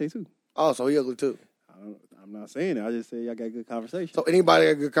Nikki Tay too. Oh, so he ugly too? I'm not saying it. I just say y'all got good conversation. So anybody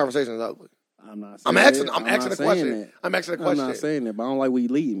got good conversation is ugly? I'm not saying I'm asking a question. I'm asking a question. I'm not saying that, but I don't like where you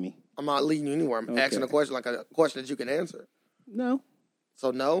leading me. I'm not leading you anywhere. I'm asking a question, like a question that you can answer. No.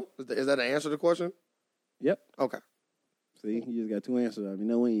 So no? Is that an answer to the question? Yep. Okay. See, you just got 2 answers. I mean,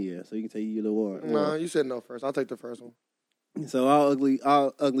 no one yeah, so you can take either one. No, you said no first. I'll take the first one. So all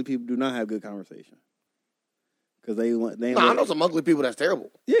ugly people do not have good conversation. Because I know some ugly people that's terrible.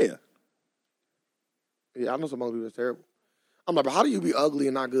 Yeah. Yeah, I know some ugly people that's terrible. I'm like, but how do you be ugly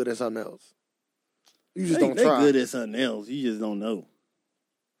and not good at something else? You just don't try. They good at something else. You just don't know.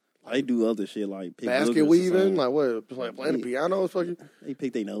 They do other shit like pick basket weaving, like what? Playing the piano or something? They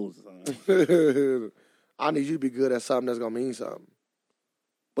pick their nose or something. I need you to be good at something that's gonna mean something.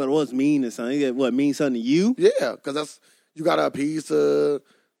 But what's mean to something? What means something to you? Yeah, because you gotta appease to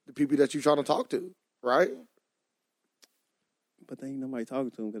the people that you're trying to talk to, right? But they ain't nobody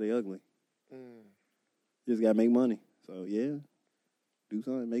talking to them because they ugly. You just gotta make money. So yeah, do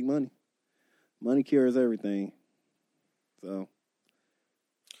something, make money. Money cures everything. So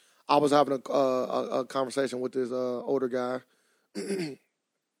I was having a conversation with this older guy.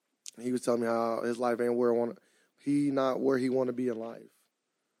 He was telling me how his life ain't where he not where he want to be in life.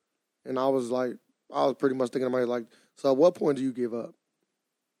 And I was pretty much thinking about it like, so at what point do you give up?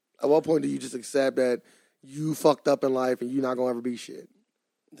 At what point do you just accept that you fucked up in life and you're not gonna ever be shit?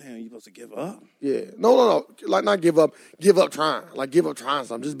 Damn, you supposed to give up? Yeah. No. Like not give up. Give up trying. Like give up trying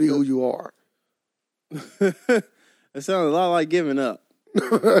something. Just be who you are. It sounds a lot like giving up.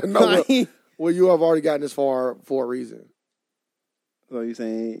 No, well, you have already gotten this far for a reason. So you're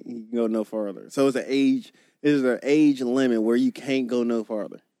saying you can go no further. So is there an age limit where you can't go no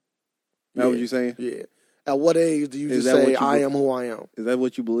farther? That what you saying? Yeah. At what age do you Is just that say, what you I be- am who I am? Is that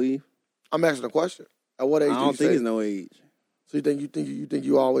what you believe? I'm asking a question. At what age I do you don't think say? it's no age. So you think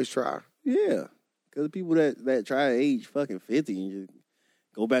you always try? Yeah, because people that try to age fucking 50 and just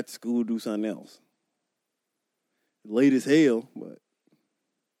go back to school, do something else. Late as hell, but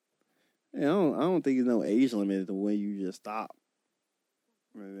yeah, I don't think there's no age limit to when you just stop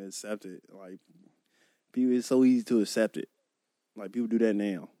and accept it. Like people, it's so easy to accept it. Like people do that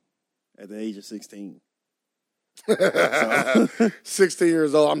now at the age of 16. So, 16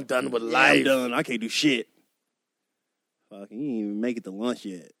 years old, I'm done with life. I'm done. I can't do shit. Fuck, you ain't even make it to lunch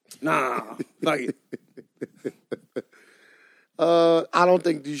yet. Nah, fuck it. I don't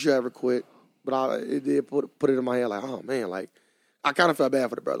think you should ever quit, but it did put it in my head like, oh man, like I kind of felt bad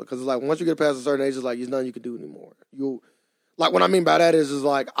for the brother because it's like once you get past a certain age, it's like there's nothing you can do anymore. You like what I mean by that is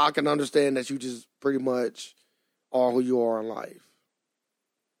like I can understand that you just pretty much are who you are in life.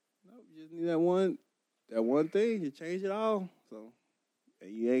 Nope, you just need that one thing. You change it all. So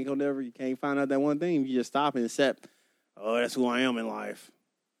you ain't gonna you can't find out that one thing. You just stop and accept. Oh, that's who I am in life.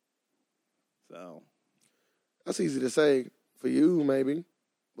 So that's easy to say for you, maybe,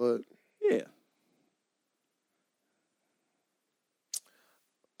 but yeah.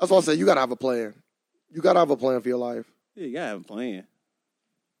 That's why I say you gotta have a plan. You gotta have a plan for your life. Yeah, you gotta have a plan.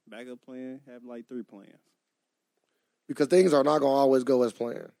 Backup plan. Have like 3 plans. Because things are not gonna always go as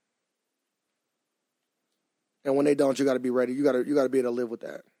planned. And when they don't, you gotta be ready. You gotta be able to live with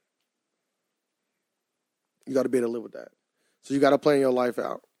that. You gotta be able to live with that. So you gotta plan your life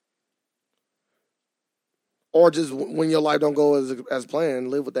out. Or just when your life don't go as planned,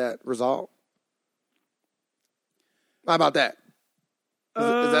 live with that resolve. How about that?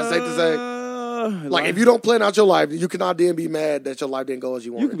 Is that safe to say? Like, if you don't plan out your life, you cannot then be mad that your life didn't go as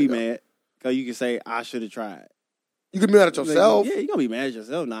you wanted. You can be mad because you can say, I should have tried. You can be mad at yourself. Yeah, you're going to be mad at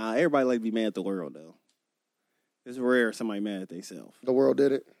yourself. Nah, everybody like to be mad at the world, though. It's rare somebody mad at themselves. The world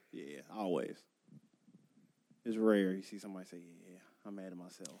did it? Yeah, always. It's rare you see somebody say, yeah, I'm mad at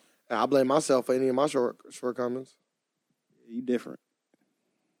myself. I blame myself for any of my shortcomings. You different.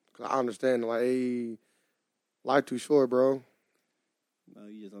 Cause I understand, like, hey, life too short, bro. No,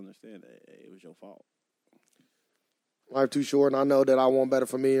 you just understand that it was your fault. Life too short, and I know that I want better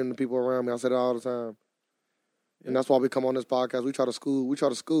for me and the people around me. I say that all the time. Yeah. And that's why we come on this podcast. We try to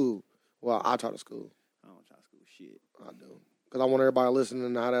school. Well, I try to school. I don't try to school shit. I do. Because I want everybody listening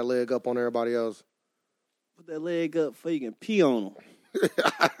and have that leg up on everybody else. Put that leg up so you can pee on them.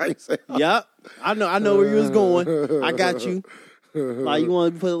 I ain't say Yep. I know where you was going. I got you. Like you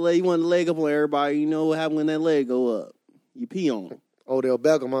want the leg up on everybody. You know what happened when that leg go up? You pee on them. Odell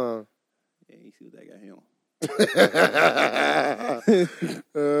Beckham, huh? Yeah, you see what that got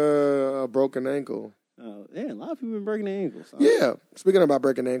him. A broken ankle. Yeah, a lot of people been breaking their ankles. So. Yeah. Speaking about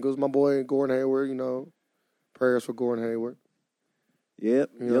breaking ankles, my boy Gordon Hayward, prayers for Gordon Hayward.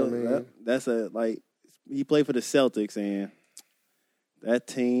 Yep. You know what I mean? That's he played for the Celtics and that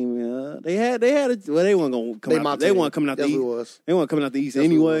team, they weren't gonna come out. They weren't coming out the East. They weren't coming out the East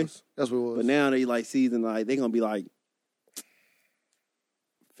anyway. That's what it was. But now they season they're gonna be like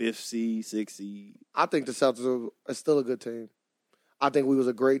 5th seed, 6th seed. I think the Celtics are still a good team. I think we was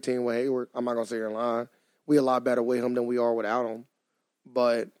a great team with Hayward. I'm not gonna say you're lying. We a lot better with him than we are without him.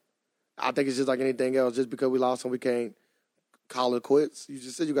 But I think it's just like anything else. Just because we lost him, we can't call it quits. You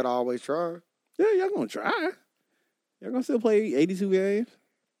just said you gotta always try. Yeah, y'all gonna try. Y'all gonna still play 82 games,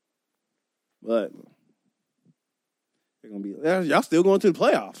 but they're gonna be. Y'all still going to the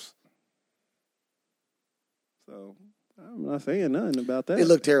playoffs. So I'm not saying nothing about that. It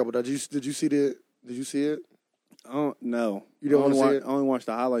looked terrible. Did you see it? Did you see it? No. You didn't want to see it? I only watched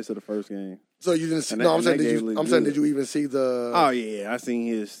the highlights of the first game. So you didn't see? No, I'm saying did you even see the? Oh yeah, I seen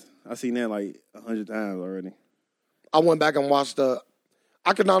that like 100 times already. I went back and watched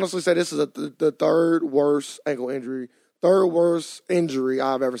I can honestly say this is the third worst ankle injury,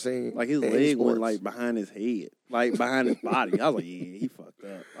 I've ever seen. Like his leg went like behind his head, like behind his body. I was like, yeah, he fucked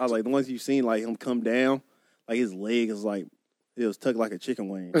up. I was like, the ones you seen like him come down, like his leg is like it was tucked like a chicken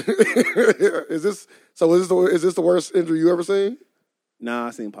wing. Is this the worst injury you ever seen? Nah, I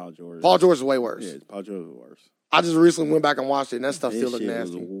seen Paul George. Paul George is way worse. Yeah, Paul George was worse. I just recently went back and watched it, and that stuff still looked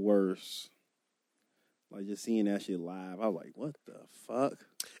nasty. Was worse. Like, just seeing that shit live, I was like, what the fuck?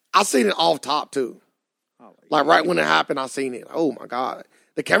 I seen it off top, too. Like, right when it happened, I seen it. Oh, my God.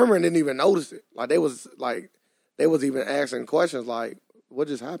 The cameraman didn't even notice it. Like, they was even asking questions like, what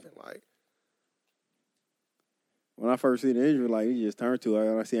just happened? Like, when I first seen the injury, like, he just turned to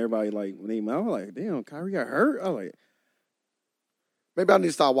her, and I see everybody, like, when I was like, damn, Kyrie got hurt? I was like, maybe I need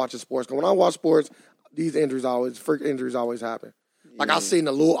to stop watching sports. Because when I watch sports, freak injuries always happen. Like I seen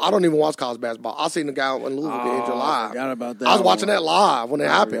the Louisville. I don't even watch college basketball. I seen the guy in Louisville get injured live. I forgot about that. I was watching that live when it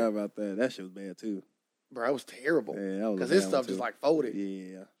happened. I forgot about that. That shit was bad too. Bro, it was terrible. Yeah, because his stuff just like folded.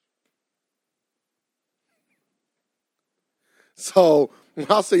 Yeah. So when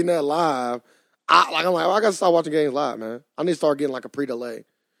I seen that live, I'm like, well, I gotta start watching games live, man. I need to start getting like a pre-delay.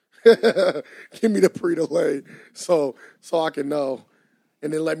 Give me the pre-delay so I can know,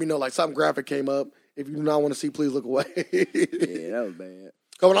 and then let me know like something graphic came up. If you do not want to see, please look away. Yeah, that was bad.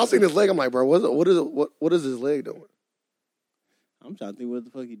 Cause when I seen his leg, I'm like, bro, what is his leg doing? I'm trying to think what the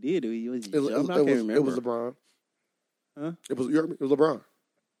fuck he did. I can't remember. It was LeBron. Huh? It was LeBron.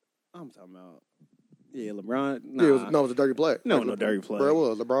 I'm talking about. Yeah, LeBron. Nah. Yeah, it was a dirty play. No dirty play. Bro, it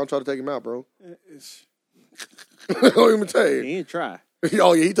was. LeBron tried to take him out, bro. I don't even tell you. He didn't try.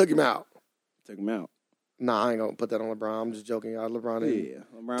 Oh, yeah, he took him out. Took him out. Nah, I ain't going to put that on LeBron. I'm just joking. LeBron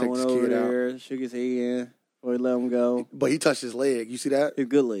LeBron went over there, shook his hand before he let him go. But he touched his leg. You see that? His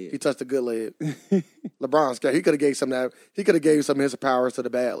good leg. He touched the good leg. LeBron's scared. He could have gave some of that. He could have gave some of his powers to the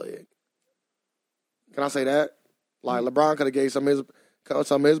bad leg. Can I say that? Like, LeBron could have gave some of his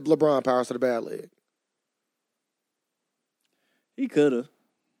LeBron powers to the bad leg. He could have,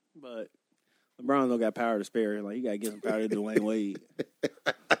 but LeBron don't got power to spare. Like, he got to get some power to Dwayne Wade.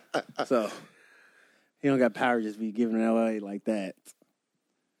 So, he don't got power to just be giving it away like that.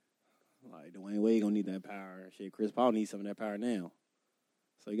 Like, Dwayne Wade gonna need that power. Shit, Chris Paul needs some of that power now.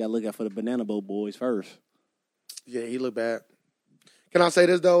 So, you got to look out for the Banana Boat boys first. Yeah, he looked bad. Can I say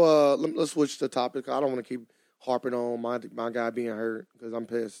this, though? Let's switch the topic. I don't want to keep harping on my guy being hurt because I'm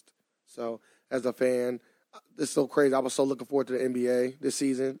pissed. So, as a fan, it's so crazy. I was so looking forward to the NBA this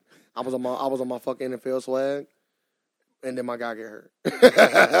season. I was on my fucking NFL swag, and then my guy get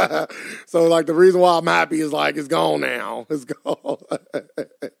hurt. So like the reason why I'm happy is like it's gone now. It's gone.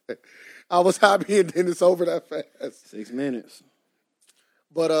 I was happy, and then it's over that fast. 6 minutes.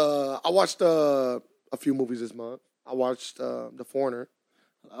 But I watched a few movies this month. I watched The Foreigner.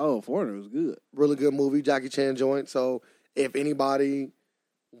 Oh, Foreigner was good. Really good movie, Jackie Chan joint. So if anybody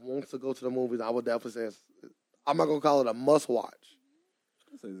wants to go to the movies, I would definitely say I'm not gonna call it a must watch.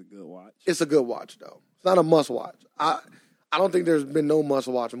 It's a good watch. It's a good watch though. It's not a must watch. I don't think there's been no must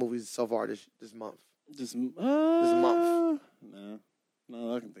watch movies so far this month. This month.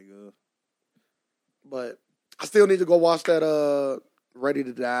 No, I can think of. But I still need to go watch that Ready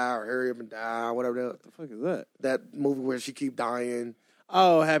to Die or Hurry Up and Die, whatever What the fuck is that? that movie where she keep dying.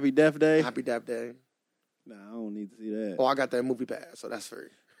 Oh, Happy Death Day. Happy Death Day. Nah, I don't need to see that. Oh, I got that movie pass, so that's free.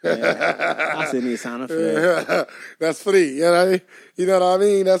 Yeah, I still need a sound effect. That's free. You know what I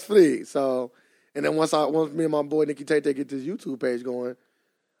mean? That's free. So, and then once me and my boy Nicky Tate get this YouTube page going,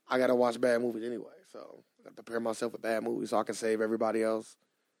 I gotta watch bad movies anyway. So I gotta prepare myself with bad movies so I can save everybody else.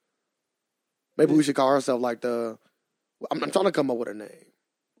 Maybe we should call ourselves like I'm trying to come up with a name.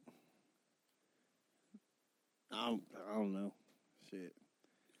 I don't know. Shit.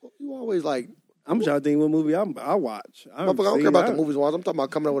 You always like. I'm trying to think what movie I watch. I don't care about the movies. I'm talking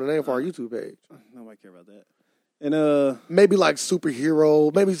about coming up with a name for our YouTube page. Nobody care about that. And maybe like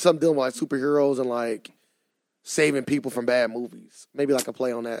superhero. Maybe something dealing with like superheroes and like saving people from bad movies. Maybe like a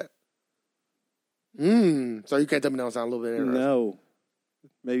play on that. So you can't tell me that don't sound a little bit interesting. No.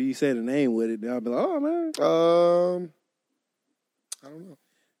 Maybe you say the name with it, then I'll be like, oh man. I don't know.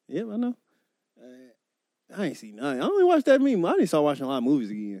 Yeah, I know. I ain't seen nothing. I only watched that meme. I need to start watching a lot of movies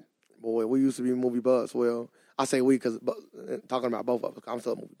again. Boy, we used to be movie buffs. Well, I say we because talking about both of us. I'm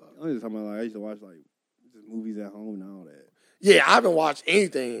still a movie buff. I'm just talking about like I used to watch like just movies at home and all that. Yeah, I haven't watched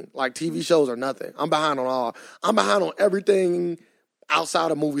anything like TV shows or nothing. I'm behind on all. I'm behind on everything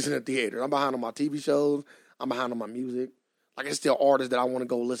outside of movies in the theater. I'm behind on my TV shows. I'm behind on my music. Like it's still artists that I want to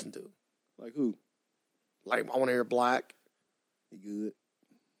go listen to. Like who? Like I want to hear Black. He good.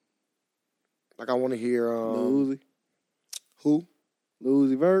 Like I want to hear Lil Uzi. Who? Lil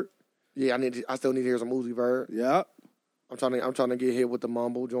Uzi Vert. Yeah, I still need to hear some Uzi Vert. Yeah. I'm trying to get hit with the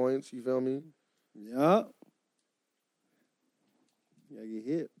mumble joints. You feel me? Yeah. You gotta get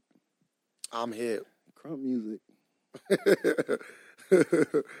hit. I'm hit. Crump music.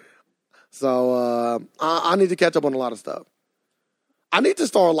 So I need to catch up on a lot of stuff. I need to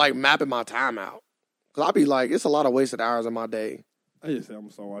start like mapping my time out. Cause I'll be like, it's a lot of wasted hours in my day. I just said I'm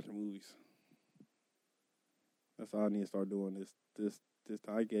gonna start watching movies. That's all I need to start doing this time.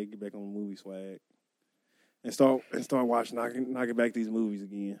 I gotta get back on the movie swag. And start watching, knocking back these movies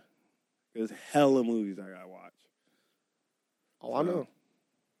again. There's hella movies I gotta watch. Oh, I know.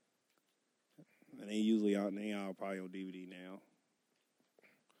 And they usually out. They all probably on DVD now.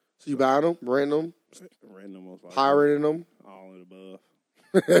 So you buying them, renting them, Renting them most likely. pirating them? All of the above.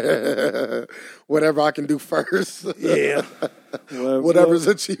 Whatever I can do first. Yeah. Whatever's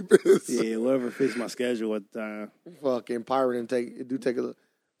the cheapest. Yeah, whatever fits my schedule at the time. Fucking pirate and take a. You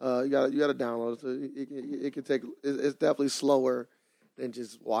gotta download it. So it can take. It's definitely slower than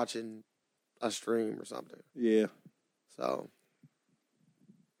just watching a stream or something. Yeah. So.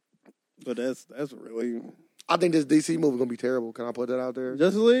 But that's really. I think this DC movie gonna be terrible. Can I put that out there?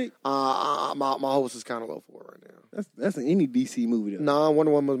 Justice League? My hopes is kind of low for it right now. That's any DC movie though. Nah,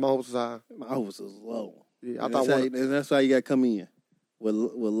 Wonder Woman, my hopes is high. My hopes is low. Yeah, that's how you got to come in with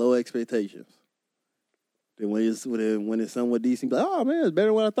low expectations. Then when it's somewhat decent, like, oh man, it's better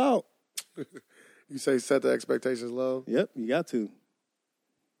than what I thought. You say set the expectations low. Yep, you got to.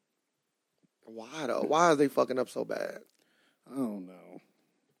 Why though? Why is they fucking up so bad? I don't know.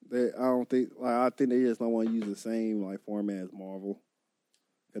 I think they just don't want to use the same like format as Marvel,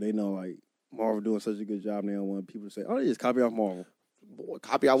 because they know like Marvel doing such a good job. And they don't want people to say, "Oh, they just copy off Marvel." Boy,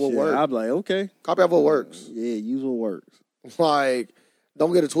 copy out what works. I'm like, okay, copy out what works. Yeah, use what works. Like,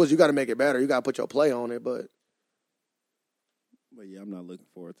 don't get it twisted. You got to make it better. You got to put your play on it. But yeah, I'm not looking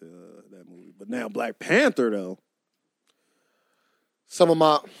forward to that movie. But now Black Panther though, some of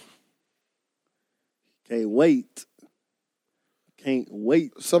my can't wait.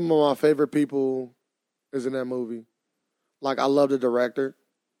 Some of my favorite people is in that movie. Like, I love the director,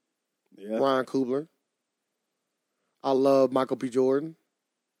 Ryan Coogler. I love Michael B. Jordan.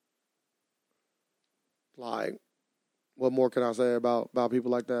 Like, what more can I say about people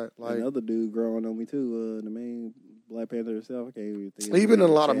like that? Like, another dude growing on me too. The main Black Panther himself. I can't even think. He's been in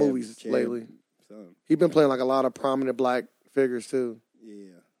a lot of movies lately. He's been playing like a lot of prominent black figures too.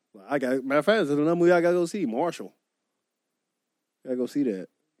 Yeah, matter of fact, there's another movie I gotta go see. Marshall. Gotta go see that.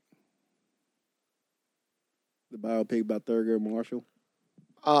 The biopic about Thurgood Marshall.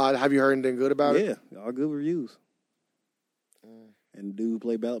 Have you heard anything good about it? Yeah, all good reviews. And the dude who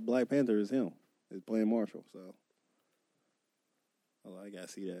played Black Panther is him. He's playing Marshall, so I gotta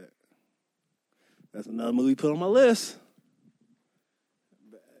see that. That's another movie put on my list.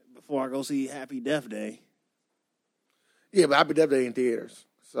 Before I go see Happy Death Day. Yeah, but Happy Death Day in theaters.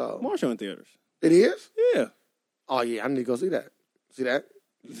 So Marshall in theaters. It is? Yeah. Oh yeah, I need to go see that. See that?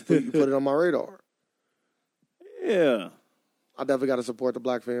 You put it on my radar. Yeah. I definitely got to support the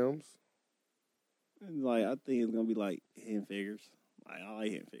black films. Like, I think it's gonna be like Hidden Figures. Like, I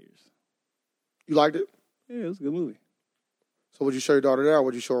like Hidden Figures. You liked it? Yeah, it was a good movie. So would you show your daughter that, or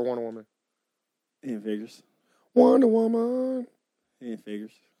would you show her Wonder Woman? Hidden Figures. Wonder Woman. Hidden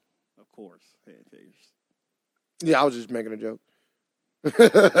Figures. Of course, Hidden Figures. Yeah, I was just making a joke.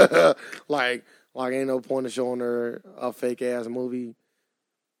 like ain't no point in showing her a fake ass movie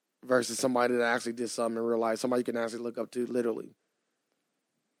versus somebody that actually did something in real life. Somebody you can actually look up to, literally.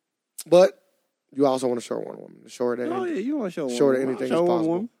 But you also want to show her Wonder Woman. Show her that. Oh yeah, you want to show her that anything is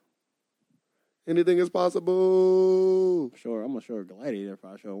possible. Anything is possible. Sure, I'm gonna show her Gladiator if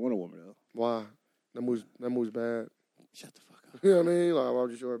I show her Wonder Woman though. Why? That movie's bad. Shut the fuck up. You know what I mean? Like, why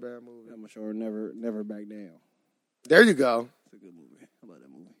would you show her a bad movie? I'm gonna show her Never Back Down. There you go. It's a good movie. I love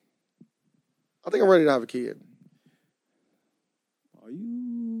that movie. I think I'm ready to have a kid. Are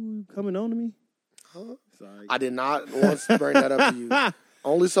you coming on to me? Huh? Sorry. I did not once bring that up to you.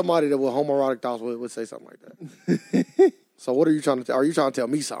 Only somebody that with homoerotic thoughts would say something like that. So what are you trying to are you trying to tell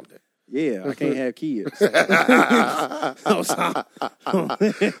me something? Yeah, I can't have kids. So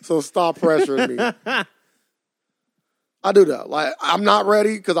stop pressuring me. I do that. Like, I'm not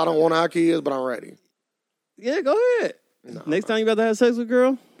ready because I don't want to have kids, but I'm ready. Yeah, go ahead. No, next time you about to have sex with a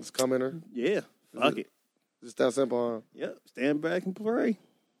girl, it's come in her. Yeah, fuck it. Just that simple, huh? Yep, stand back and pray.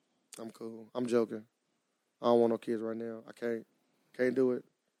 I'm cool. I'm joking. I don't want no kids right now. I can't do it.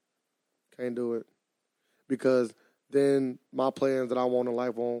 Can't do it. Because then my plans that I want in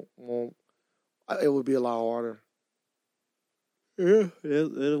life won't. It would be a lot harder. Yeah,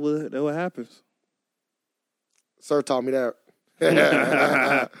 that's what happens. Sir taught me that.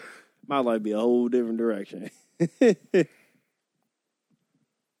 My life be a whole different direction. You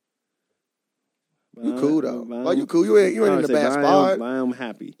cool though. Like, you cool. You ain't in a bad spot. I'm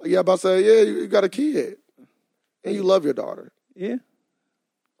happy. Yeah, about to say, yeah, you got a kid. And you love your daughter. Yeah.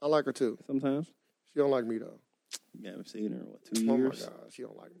 I like her too. Sometimes. She don't like me though. You haven't seen her, 2 years? Oh my God, she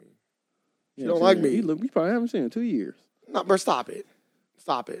don't like me. She don't like me. You probably haven't seen her in 2 years. No, bro, stop it.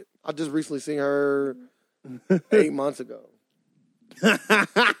 Stop it. I just recently seen her 8 months ago.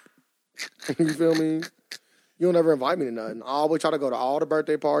 You feel me? You don't ever invite me to nothing. I always try to go to all the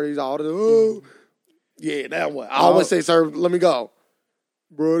birthday parties, yeah, that one. I always say, sir, let me go.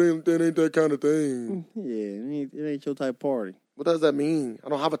 Bro, that ain't that kind of thing. Yeah, it ain't your type of party. What does that mean? I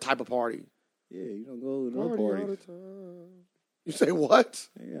don't have a type of party. Yeah, you don't go to no parties. All the time. You say what?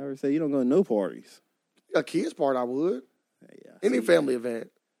 Yeah, I would say you don't go to no parties. A kids part, I would. Yeah, Any family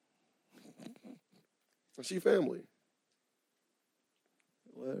event. She family.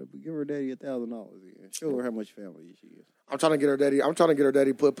 Well, give her daddy $1,000. Show her how much family she is. I'm trying to get her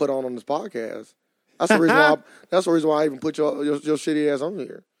daddy put on this podcast. That's the reason why. That's the reason why I even put your shitty ass on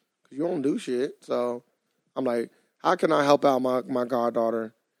here. Because you don't do shit. So I'm like, how can I help out my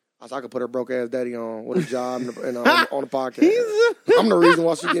goddaughter? I could put her broke ass daddy on with a job and on the podcast. I'm the reason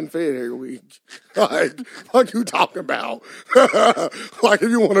why she's getting fed every week. Like, what you talking about? Like,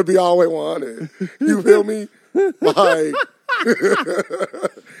 if you want to be all the way 100, you feel me? Like,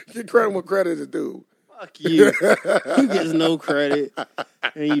 get credit what credit is due. Fuck you. You get no credit,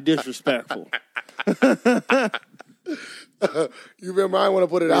 and you disrespectful. You remember, I want to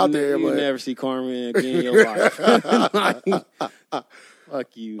put it out there, but you never see Carmen again in your life.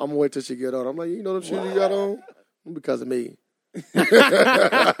 Fuck you. I'm gonna wait till she get on. I'm like, you know the shit you got on? Because of me.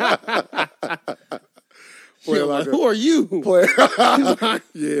 Like, who are you?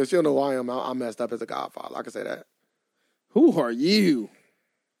 Yeah, she don't know who I am. I messed up as a godfather. I can say that. Who are you?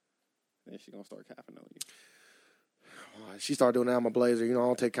 Then she gonna start capping on you. She started doing that. I'm a blazer. You know, I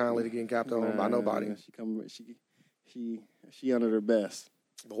don't take kindly to getting capped on by nobody. She under her best.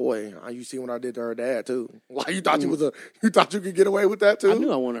 Boy, you see what I did to her dad too. Like you thought you could get away with that too. I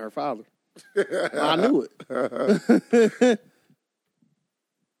knew I wanted her father. I knew it.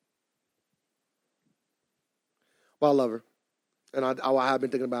 Well, I love her, and I have been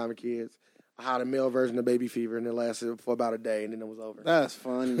thinking about having kids. I had a male version of baby fever, and it lasted for about a day, and then it was over. That's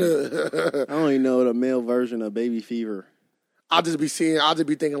funny. I don't even know the male version of baby fever. I'll just be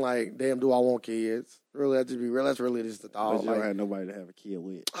thinking like, damn, do I want kids? Really, that's really just the thought. But you don't have nobody to have a kid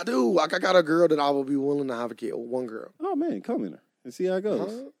with. I do. Like, I got a girl that I will be willing to have a kid with. One girl. Oh man, come in there and see how it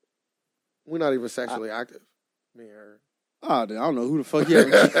goes. We're not even sexually active. Me and her. Oh, I don't know who the fuck you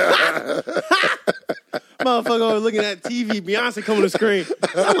ever. Motherfucker always looking at TV, Beyonce coming to the screen.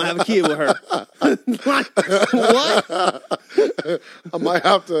 I'm gonna have a kid with her. Like, what? I might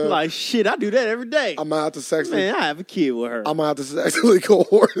have to. Like, shit, I do that every day. I might have to sexually. Man, I have a kid with her. I might have to sexually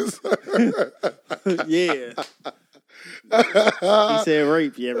coerce her. Yeah. He said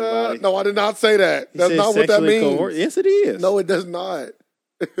rape you, everybody. No, I did not say that. That's not what that means. Yes, it is. No, it does not.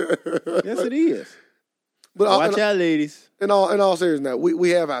 Yes, it is. But watch out, ladies. In all seriousness, we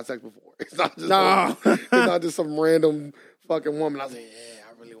have had sex before. It's not just it's not just some random fucking woman. I say, yeah,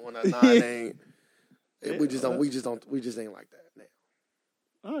 I really want to. Nah, it ain't. We just ain't like that now.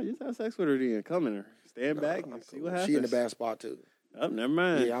 Oh, just have sex with her then. Come in her. Stand back and see what happens. She in the bad spot too. Oh, never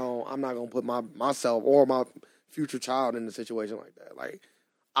mind. Yeah, I'm not gonna put myself or my future child in a situation like that. Like,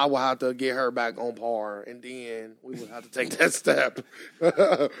 I will have to get her back on par, and then we would have to take that step.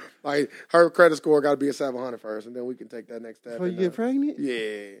 Like, her credit score got to be a 700 first, and then we can take that next step. Before you get pregnant?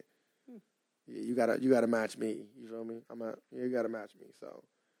 Yeah. Yeah, you gotta match me. You feel me? You gotta match me. So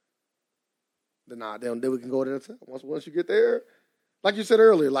then we can go to that step. Once you get there, like you said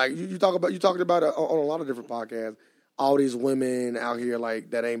earlier, like you talked about it on a lot of different podcasts. All these women out here like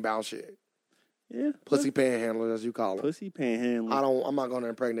that ain't about shit. Yeah, pussy panhandlers, as you call them. Pussy panhandlers. I'm not gonna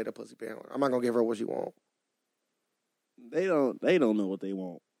impregnate a pussy panhandler. I'm not gonna give her what she wants. They don't know what they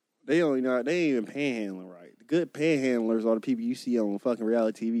want. They don't know. They ain't even panhandling right. The good panhandlers are the people you see on fucking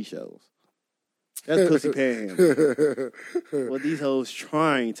reality TV shows. That's pussy panhandling. What these hoes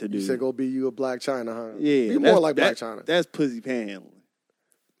trying to do. You said go be you a Black China, huh? Yeah, be more like Black China. That's pussy panhandling.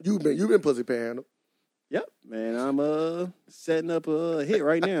 You've been pussy panhandled. Yep, man. I'm setting up a hit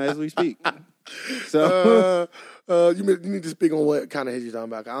right now as we speak. So you need to speak on what kind of hit you're talking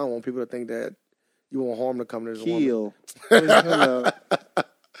about. I don't want people to think that you want harm to come to this woman.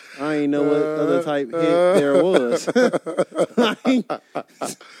 I ain't know what other type hit there was.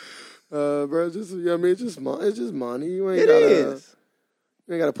 Bro, it's just money. You ain't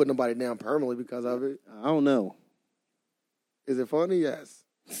gotta put nobody down permanently because of it. I don't know. Is it funny? Yes.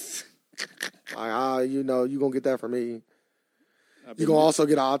 You gonna get that from me. You gonna also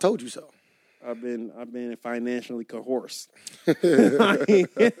get I told you so. I've been financially coerced. Pussy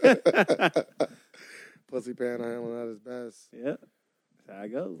panhandling at his best. Yeah, that's how it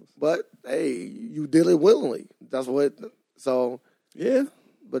goes. But hey, you did it willingly. That's what. So yeah.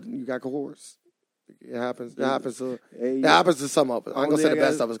 But you got coerced. It happens. It happens to some of us. I'm gonna say the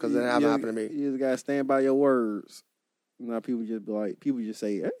best of us because it haven't happened to me. You just gotta stand by your words. Now people just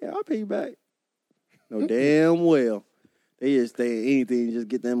say, "Hey, I'll pay you back." No, damn well, they just say anything to just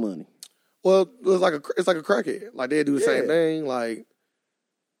get that money. Well, it's like a crackhead. Like they do the same thing. Like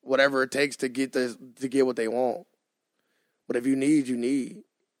whatever it takes to get what they want. But if you need, you need.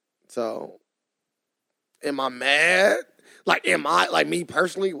 So, am I mad? Like, me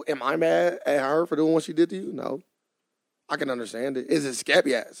personally, am I mad at her for doing what she did to you? No. I can understand it. Is it scab?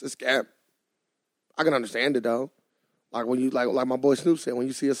 Yes, it's scab. I can understand it though. Like when you like my boy Snoop said, when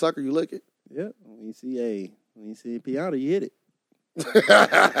you see a sucker, you lick it. Yeah. When you see a pinata, you hit it.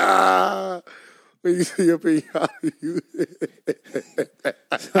 When you see a pinata, you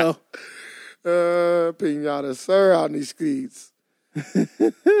So pinata, sir, out in these streets.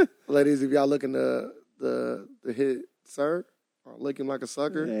 Ladies, if y'all looking to hit sir or licking like a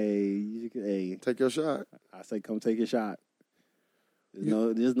sucker, hey, take your shot. I say come take your shot. Just know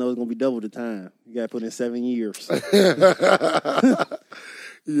it's gonna be double the time. You gotta put in 7 years.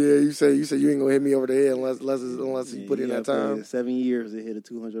 Yeah, you say you ain't gonna hit me over the head unless you put in that time. In 7 years to hit a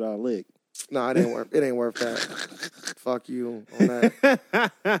 $200 lick. No, it ain't worth that. Fuck you on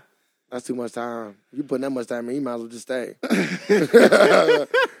that. That's too much time. You putting that much time in, you might as well just stay. You might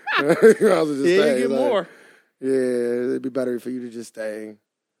as well just stay. You get more. Yeah, it'd be better for you to just stay.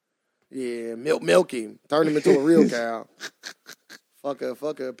 Yeah, milk him. Turn him into a real cow. Fuck a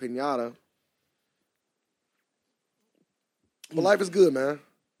pinata. But life is good, man.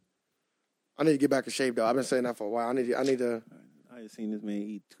 I need to get back in shape though. I've been saying that for a while. I need to. I just seen this man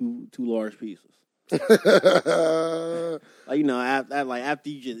eat two large pieces. Like after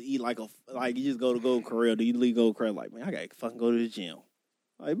you just eat you just go to Gold Corral, do you leave Gold Corral like, man, I gotta fucking go to the gym.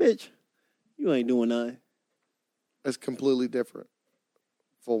 Like, bitch, you ain't doing nothing. It's completely different.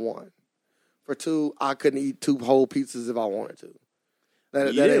 For one, for two, I couldn't eat 2 whole pizzas if I wanted to.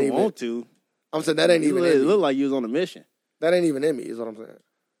 You didn't want to. I'm saying that ain't even. It looked like you was on a mission. That ain't even in me. Is what I'm saying.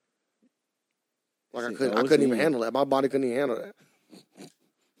 Like I couldn't even handle that. My body couldn't even handle that.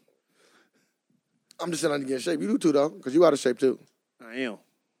 I'm just saying I need to get in shape. You do too, though, because you out of shape too. I am.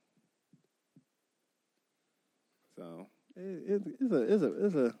 So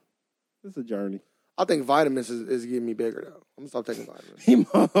it's a journey. I think vitamins is getting me bigger though. I'm gonna stop taking vitamins. He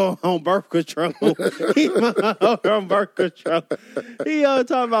on birth control. He on birth control. He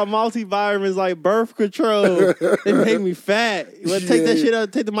talking about multivitamins like birth control. They make me fat. Well, take that shit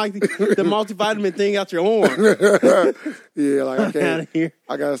out. Take the multivitamin thing out your arm. Yeah, like I can't. Out of here.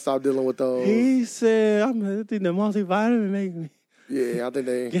 I gotta stop dealing with those. He said, I think the multivitamin make me. Yeah, I think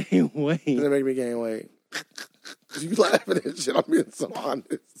they gain weight. They make me gain weight. You laughing at shit? I'm being so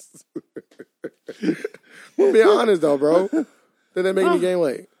honest. I'm being honest though, bro. Then they make me gain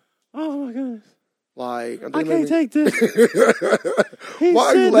weight. Oh my goodness! Like I can't take this. He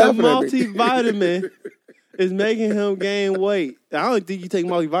Why said are you laughing the at me? multivitamin is making him gain weight. I don't think you take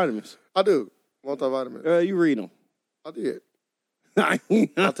multivitamins. I do multivitamins. You read them. I did. I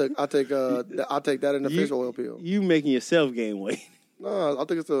take that in the fish oil pill. You making yourself gain weight. No, I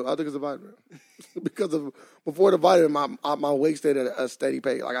think it's a vitamin. Because of before the vitamin, my weight stayed at a steady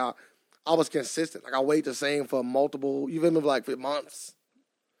pace. Like I was consistent. Like I weighed the same for multiple, even like for months.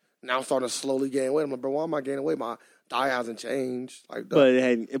 Now I'm starting to slowly gain weight. I'm like, bro, why am I gaining weight? My diet hasn't changed. Like, but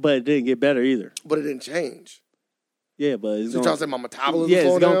it didn't get better either. But it didn't change. Yeah, but it's trying to say my metabolism. Yeah,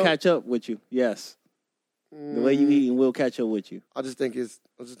 it's gonna catch up with you. Yes, the way you eating will catch up with you. I just think it's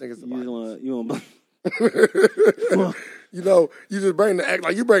the vitamins. You want. You know, you just bring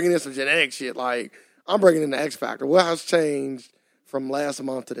like you bringing in some genetic shit. Like I'm bringing in the X factor. What has changed from last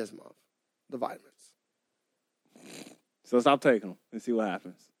month to this month? The vitamins. So stop taking them and see what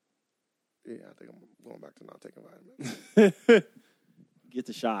happens. Yeah, I think I'm going back to not taking vitamins. Get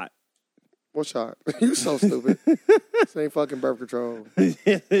the shot. What shot? You so stupid. This ain't fucking birth control.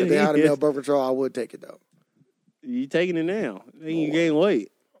 If they had a male birth control, I would take it though. You taking it now? Then you gain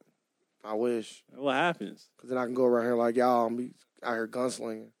weight. I wish. What happens? Because then I can go around here like y'all and be out here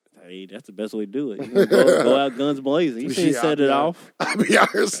gunslinging. Hey, that's the best way to do it. You go out guns blazing. You can't set it off. I be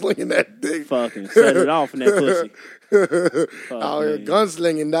out here slinging that dick. Fucking set it off in that pussy. Out here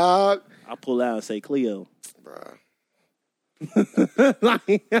gunslinging, dog. I pull out and say Cleo. Bruh.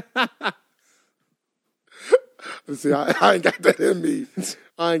 See, I ain't got that in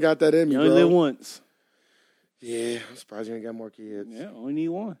me. You only live once. Yeah, I'm surprised you ain't got more kids. Yeah, only need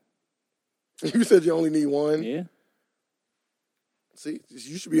one. You said you only need one? Yeah. See,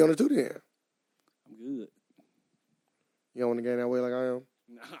 you should be on it too then. I'm good. You don't want to gain that weight like I am?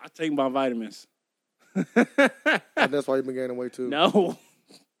 I take my vitamins. And that's why you've been gaining weight too? No.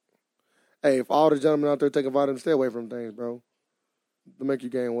 Hey, if all the gentlemen out there taking vitamins, stay away from things, bro. To make you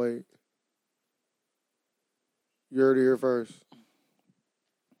gain weight. You heard it here first.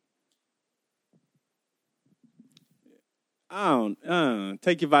 I don't.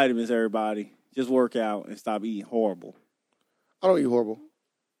 Take your vitamins, everybody. Just work out and stop eating horrible. I don't eat horrible.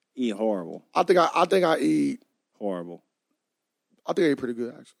 Eat horrible. I think I eat horrible. I think I eat pretty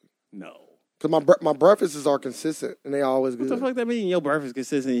good, actually. No. Because my breakfasts are consistent, and they always good. What the fuck that mean? Your breakfast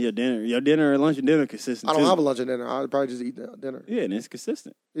consistent, your dinner, lunch and dinner consistent. I don't have a lunch and dinner. I probably just eat dinner. Yeah, and it's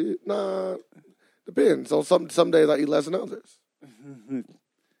consistent. Nah, depends. On some days I eat less than others.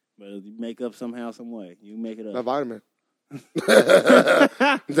 But you make up somehow, some way. You make it up. That vitamin.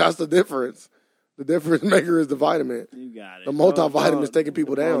 That's the difference. The difference maker is the vitamin. You got it. The multivitamins taking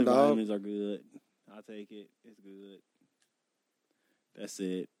people down, dog. Vitamins are good. I'll take it. It's good. That's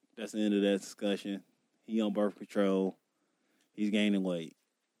it. That's the end of that discussion. He on birth control. He's gaining weight.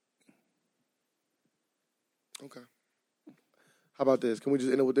 Okay. How about this? Can we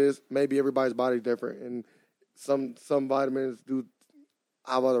just end it with this? Maybe everybody's body's different, and some vitamins do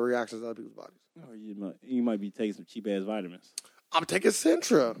have other reactions to other people's bodies. Or you might be taking some cheap ass vitamins. I'm taking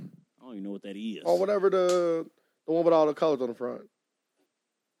Centra. I don't even know what that is. Or whatever the one with all the colors on the front.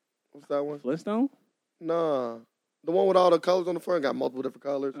 What's that one? Flintstone? Nah. The one with all the colors on the front got multiple different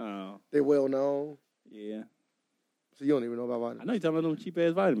colors. Oh. They're well known. Yeah. So you don't even know about vitamins. I know you're talking about them cheap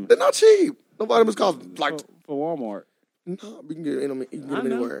ass vitamins. They're not cheap. The vitamins cost like for Walmart. No, you can get them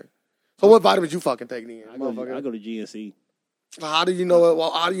anywhere. So what vitamins you fucking taking in? I go to GNC. How do you know it? Well,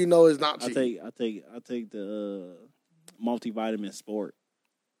 how do you know it's not cheap? I take the multivitamin sport.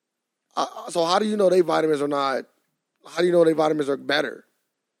 So how do you know they vitamins are not? How do you know they vitamins are better?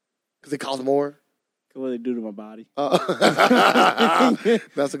 Because they cost more. What they do to my body.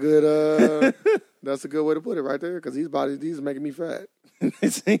 That's a good. That's a good way to put it right there. Because these are making me fat.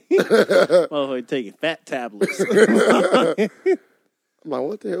 Motherfucker taking fat tablets. I'm like,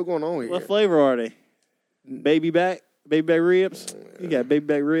 what the hell going on here? What flavor are they? Baby back ribs. You got baby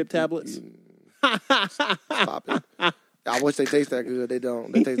back rib tablets. Stop it. I wish they taste that good. They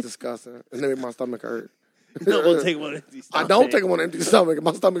don't. They taste disgusting. And they make my stomach hurt. Don't take one empty stomach. I don't take them on an empty stomach.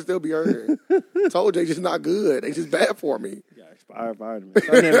 My stomach still be hurting. Told you, they just not good. They just bad for me. Yeah, expired vitamins.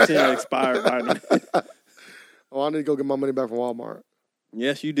 I've never seen an expired vitamin. Oh, I need to go get my money back from Walmart.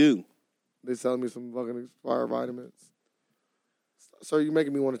 Yes, you do. They selling me some fucking expired vitamins. Sir, you're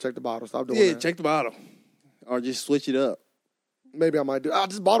making me want to check the bottle. Stop doing Yeah, that. check the bottle. Or just switch it up. Maybe I might do. I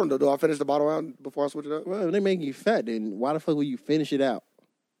just bought them, though. Do I finish the bottle out before I switch it up? Well, if they make you fat, then why the fuck will you finish it out?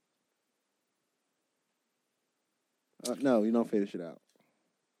 No, you don't finish it out.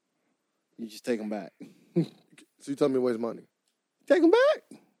 You just take them back. So you tell me to waste money. Take them back?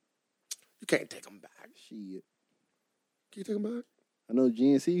 You can't take them back. Shit. Can you take them back? I know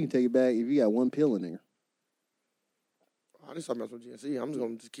GNC, you can take it back if you got one pill in there. I didn't start messing with GNC. I'm just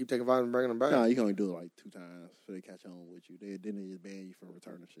going to keep taking vitamins and bringing them back. No, you can only do it like 2 times so they catch on with you. Then they just ban you for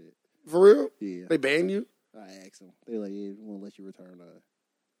returning shit. For real? Yeah. They ban you? I asked them. They like, yeah, we won't let you return that.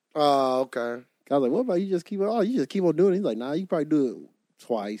 Oh, okay. I was like, what about you just keep on doing it? He's like, nah, you probably do it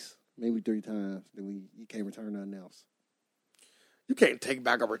twice, maybe 3 times. Then you can't return nothing else. You can't take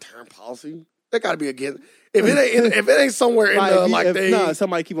back a return policy. That got to be against. If it ain't somewhere in the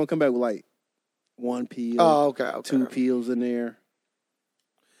somebody keep on coming back with like 1 pill. Oh, okay. 2 pills in there.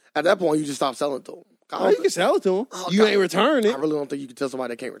 At that point, you just stop selling to them. Oh, you can sell it to them. You ain't return it. I really don't think you can tell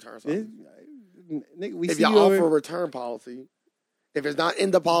somebody they can't return something. If you offer a return policy, if it's not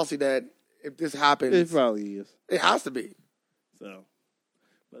in the policy that if this happens, it probably is. It has to be. So,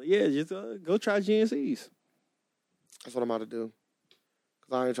 but yeah, just go try GNCs. That's what I'm about to do.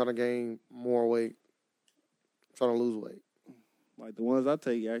 Because I ain't trying to gain more weight. I'm trying to lose weight. Like the ones I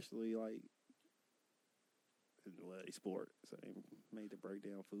take actually like, well, they sport. So they made to break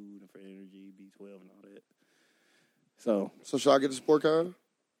down food and for energy, B12 and all that. So should I get the sport kind?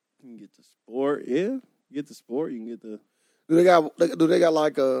 You can get the sport, yeah. Get the sport. You can get the. Do they got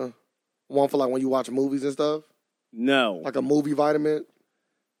like a one for like when you watch movies and stuff? No. Like a movie vitamin?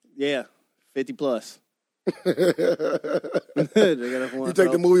 Yeah, 50 plus. You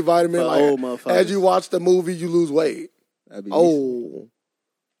take the movie vitamin like as you watch the movie, you lose weight. Oh,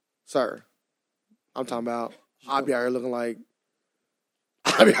 sir, I'm talking about. I'll be out here looking like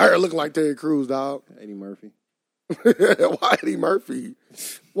Terry Crews, dog. Eddie Murphy. Why Eddie Murphy?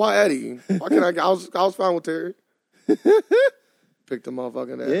 Why Eddie? Why can't I was fine with Terry. Picked the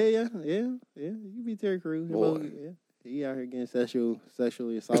motherfucking ass. Yeah. You be Terry Crews. Yeah. He out here getting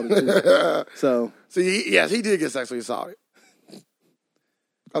sexually assaulted too. So yes, he did get sexually assaulted.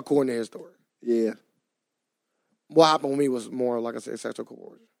 According to his story. Yeah. What happened with me was more, like I said, sexual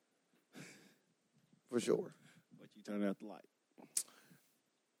coercion. For sure. But you turned out the light.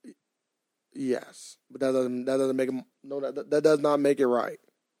 Yes. But that doesn't make him that does not make it right.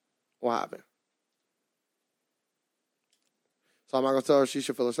 What happened? So I'm not gonna tell her she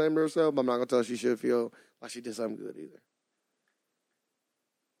should feel ashamed of herself, but I'm not gonna tell her she should feel like she did something good either.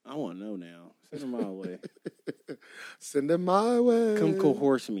 I want to know now. Send her my way. Send her my way. Come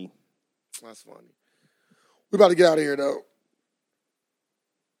coerce me. That's funny. We about to get out of here, though.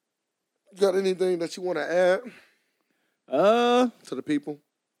 Got anything that you want to add? To the people?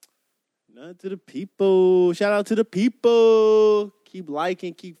 Not to the people. Shout out to the people. Keep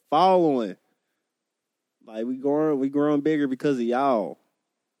liking, keep following. Like we growing bigger because of y'all.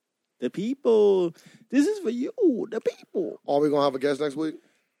 The people. This is for you, the people. Are we gonna have a guest next week?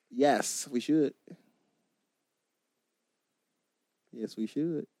 Yes, we should. Yes, we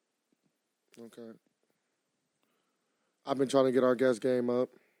should. Okay. I've been trying to get our guest game up.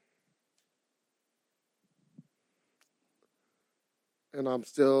 And I'm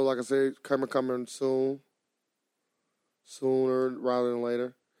still, like I said, coming soon. Sooner rather than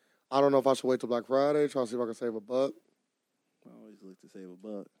later. I don't know if I should wait till Black Friday, try to see if I can save $1. I always look to save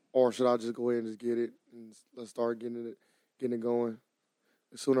 $1. Or should I just go ahead and just get it and let's start getting it going.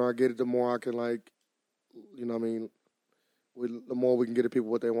 The sooner I get it, the more I can, like, you know what I mean, the more we can get the people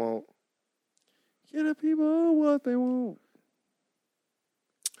what they want. Get the people what they want.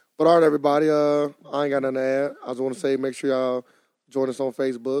 But all right, everybody, I ain't got nothing to add. I just want to say make sure y'all join us on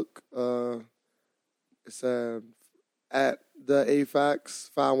Facebook. It's at the AFAX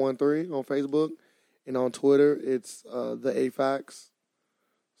 513 on Facebook. And on Twitter, it's the AFAX.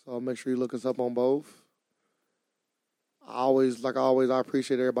 So make sure you look us up on both. I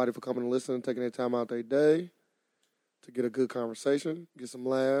appreciate everybody for coming and listening, taking their time out their day to get a good conversation, get some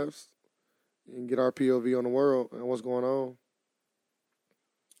laughs, and get our POV on the world and what's going on.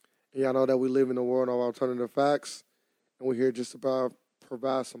 And y'all know that we live in a world of alternative facts, and we're here just to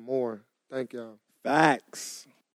provide some more. Thank y'all. Facts.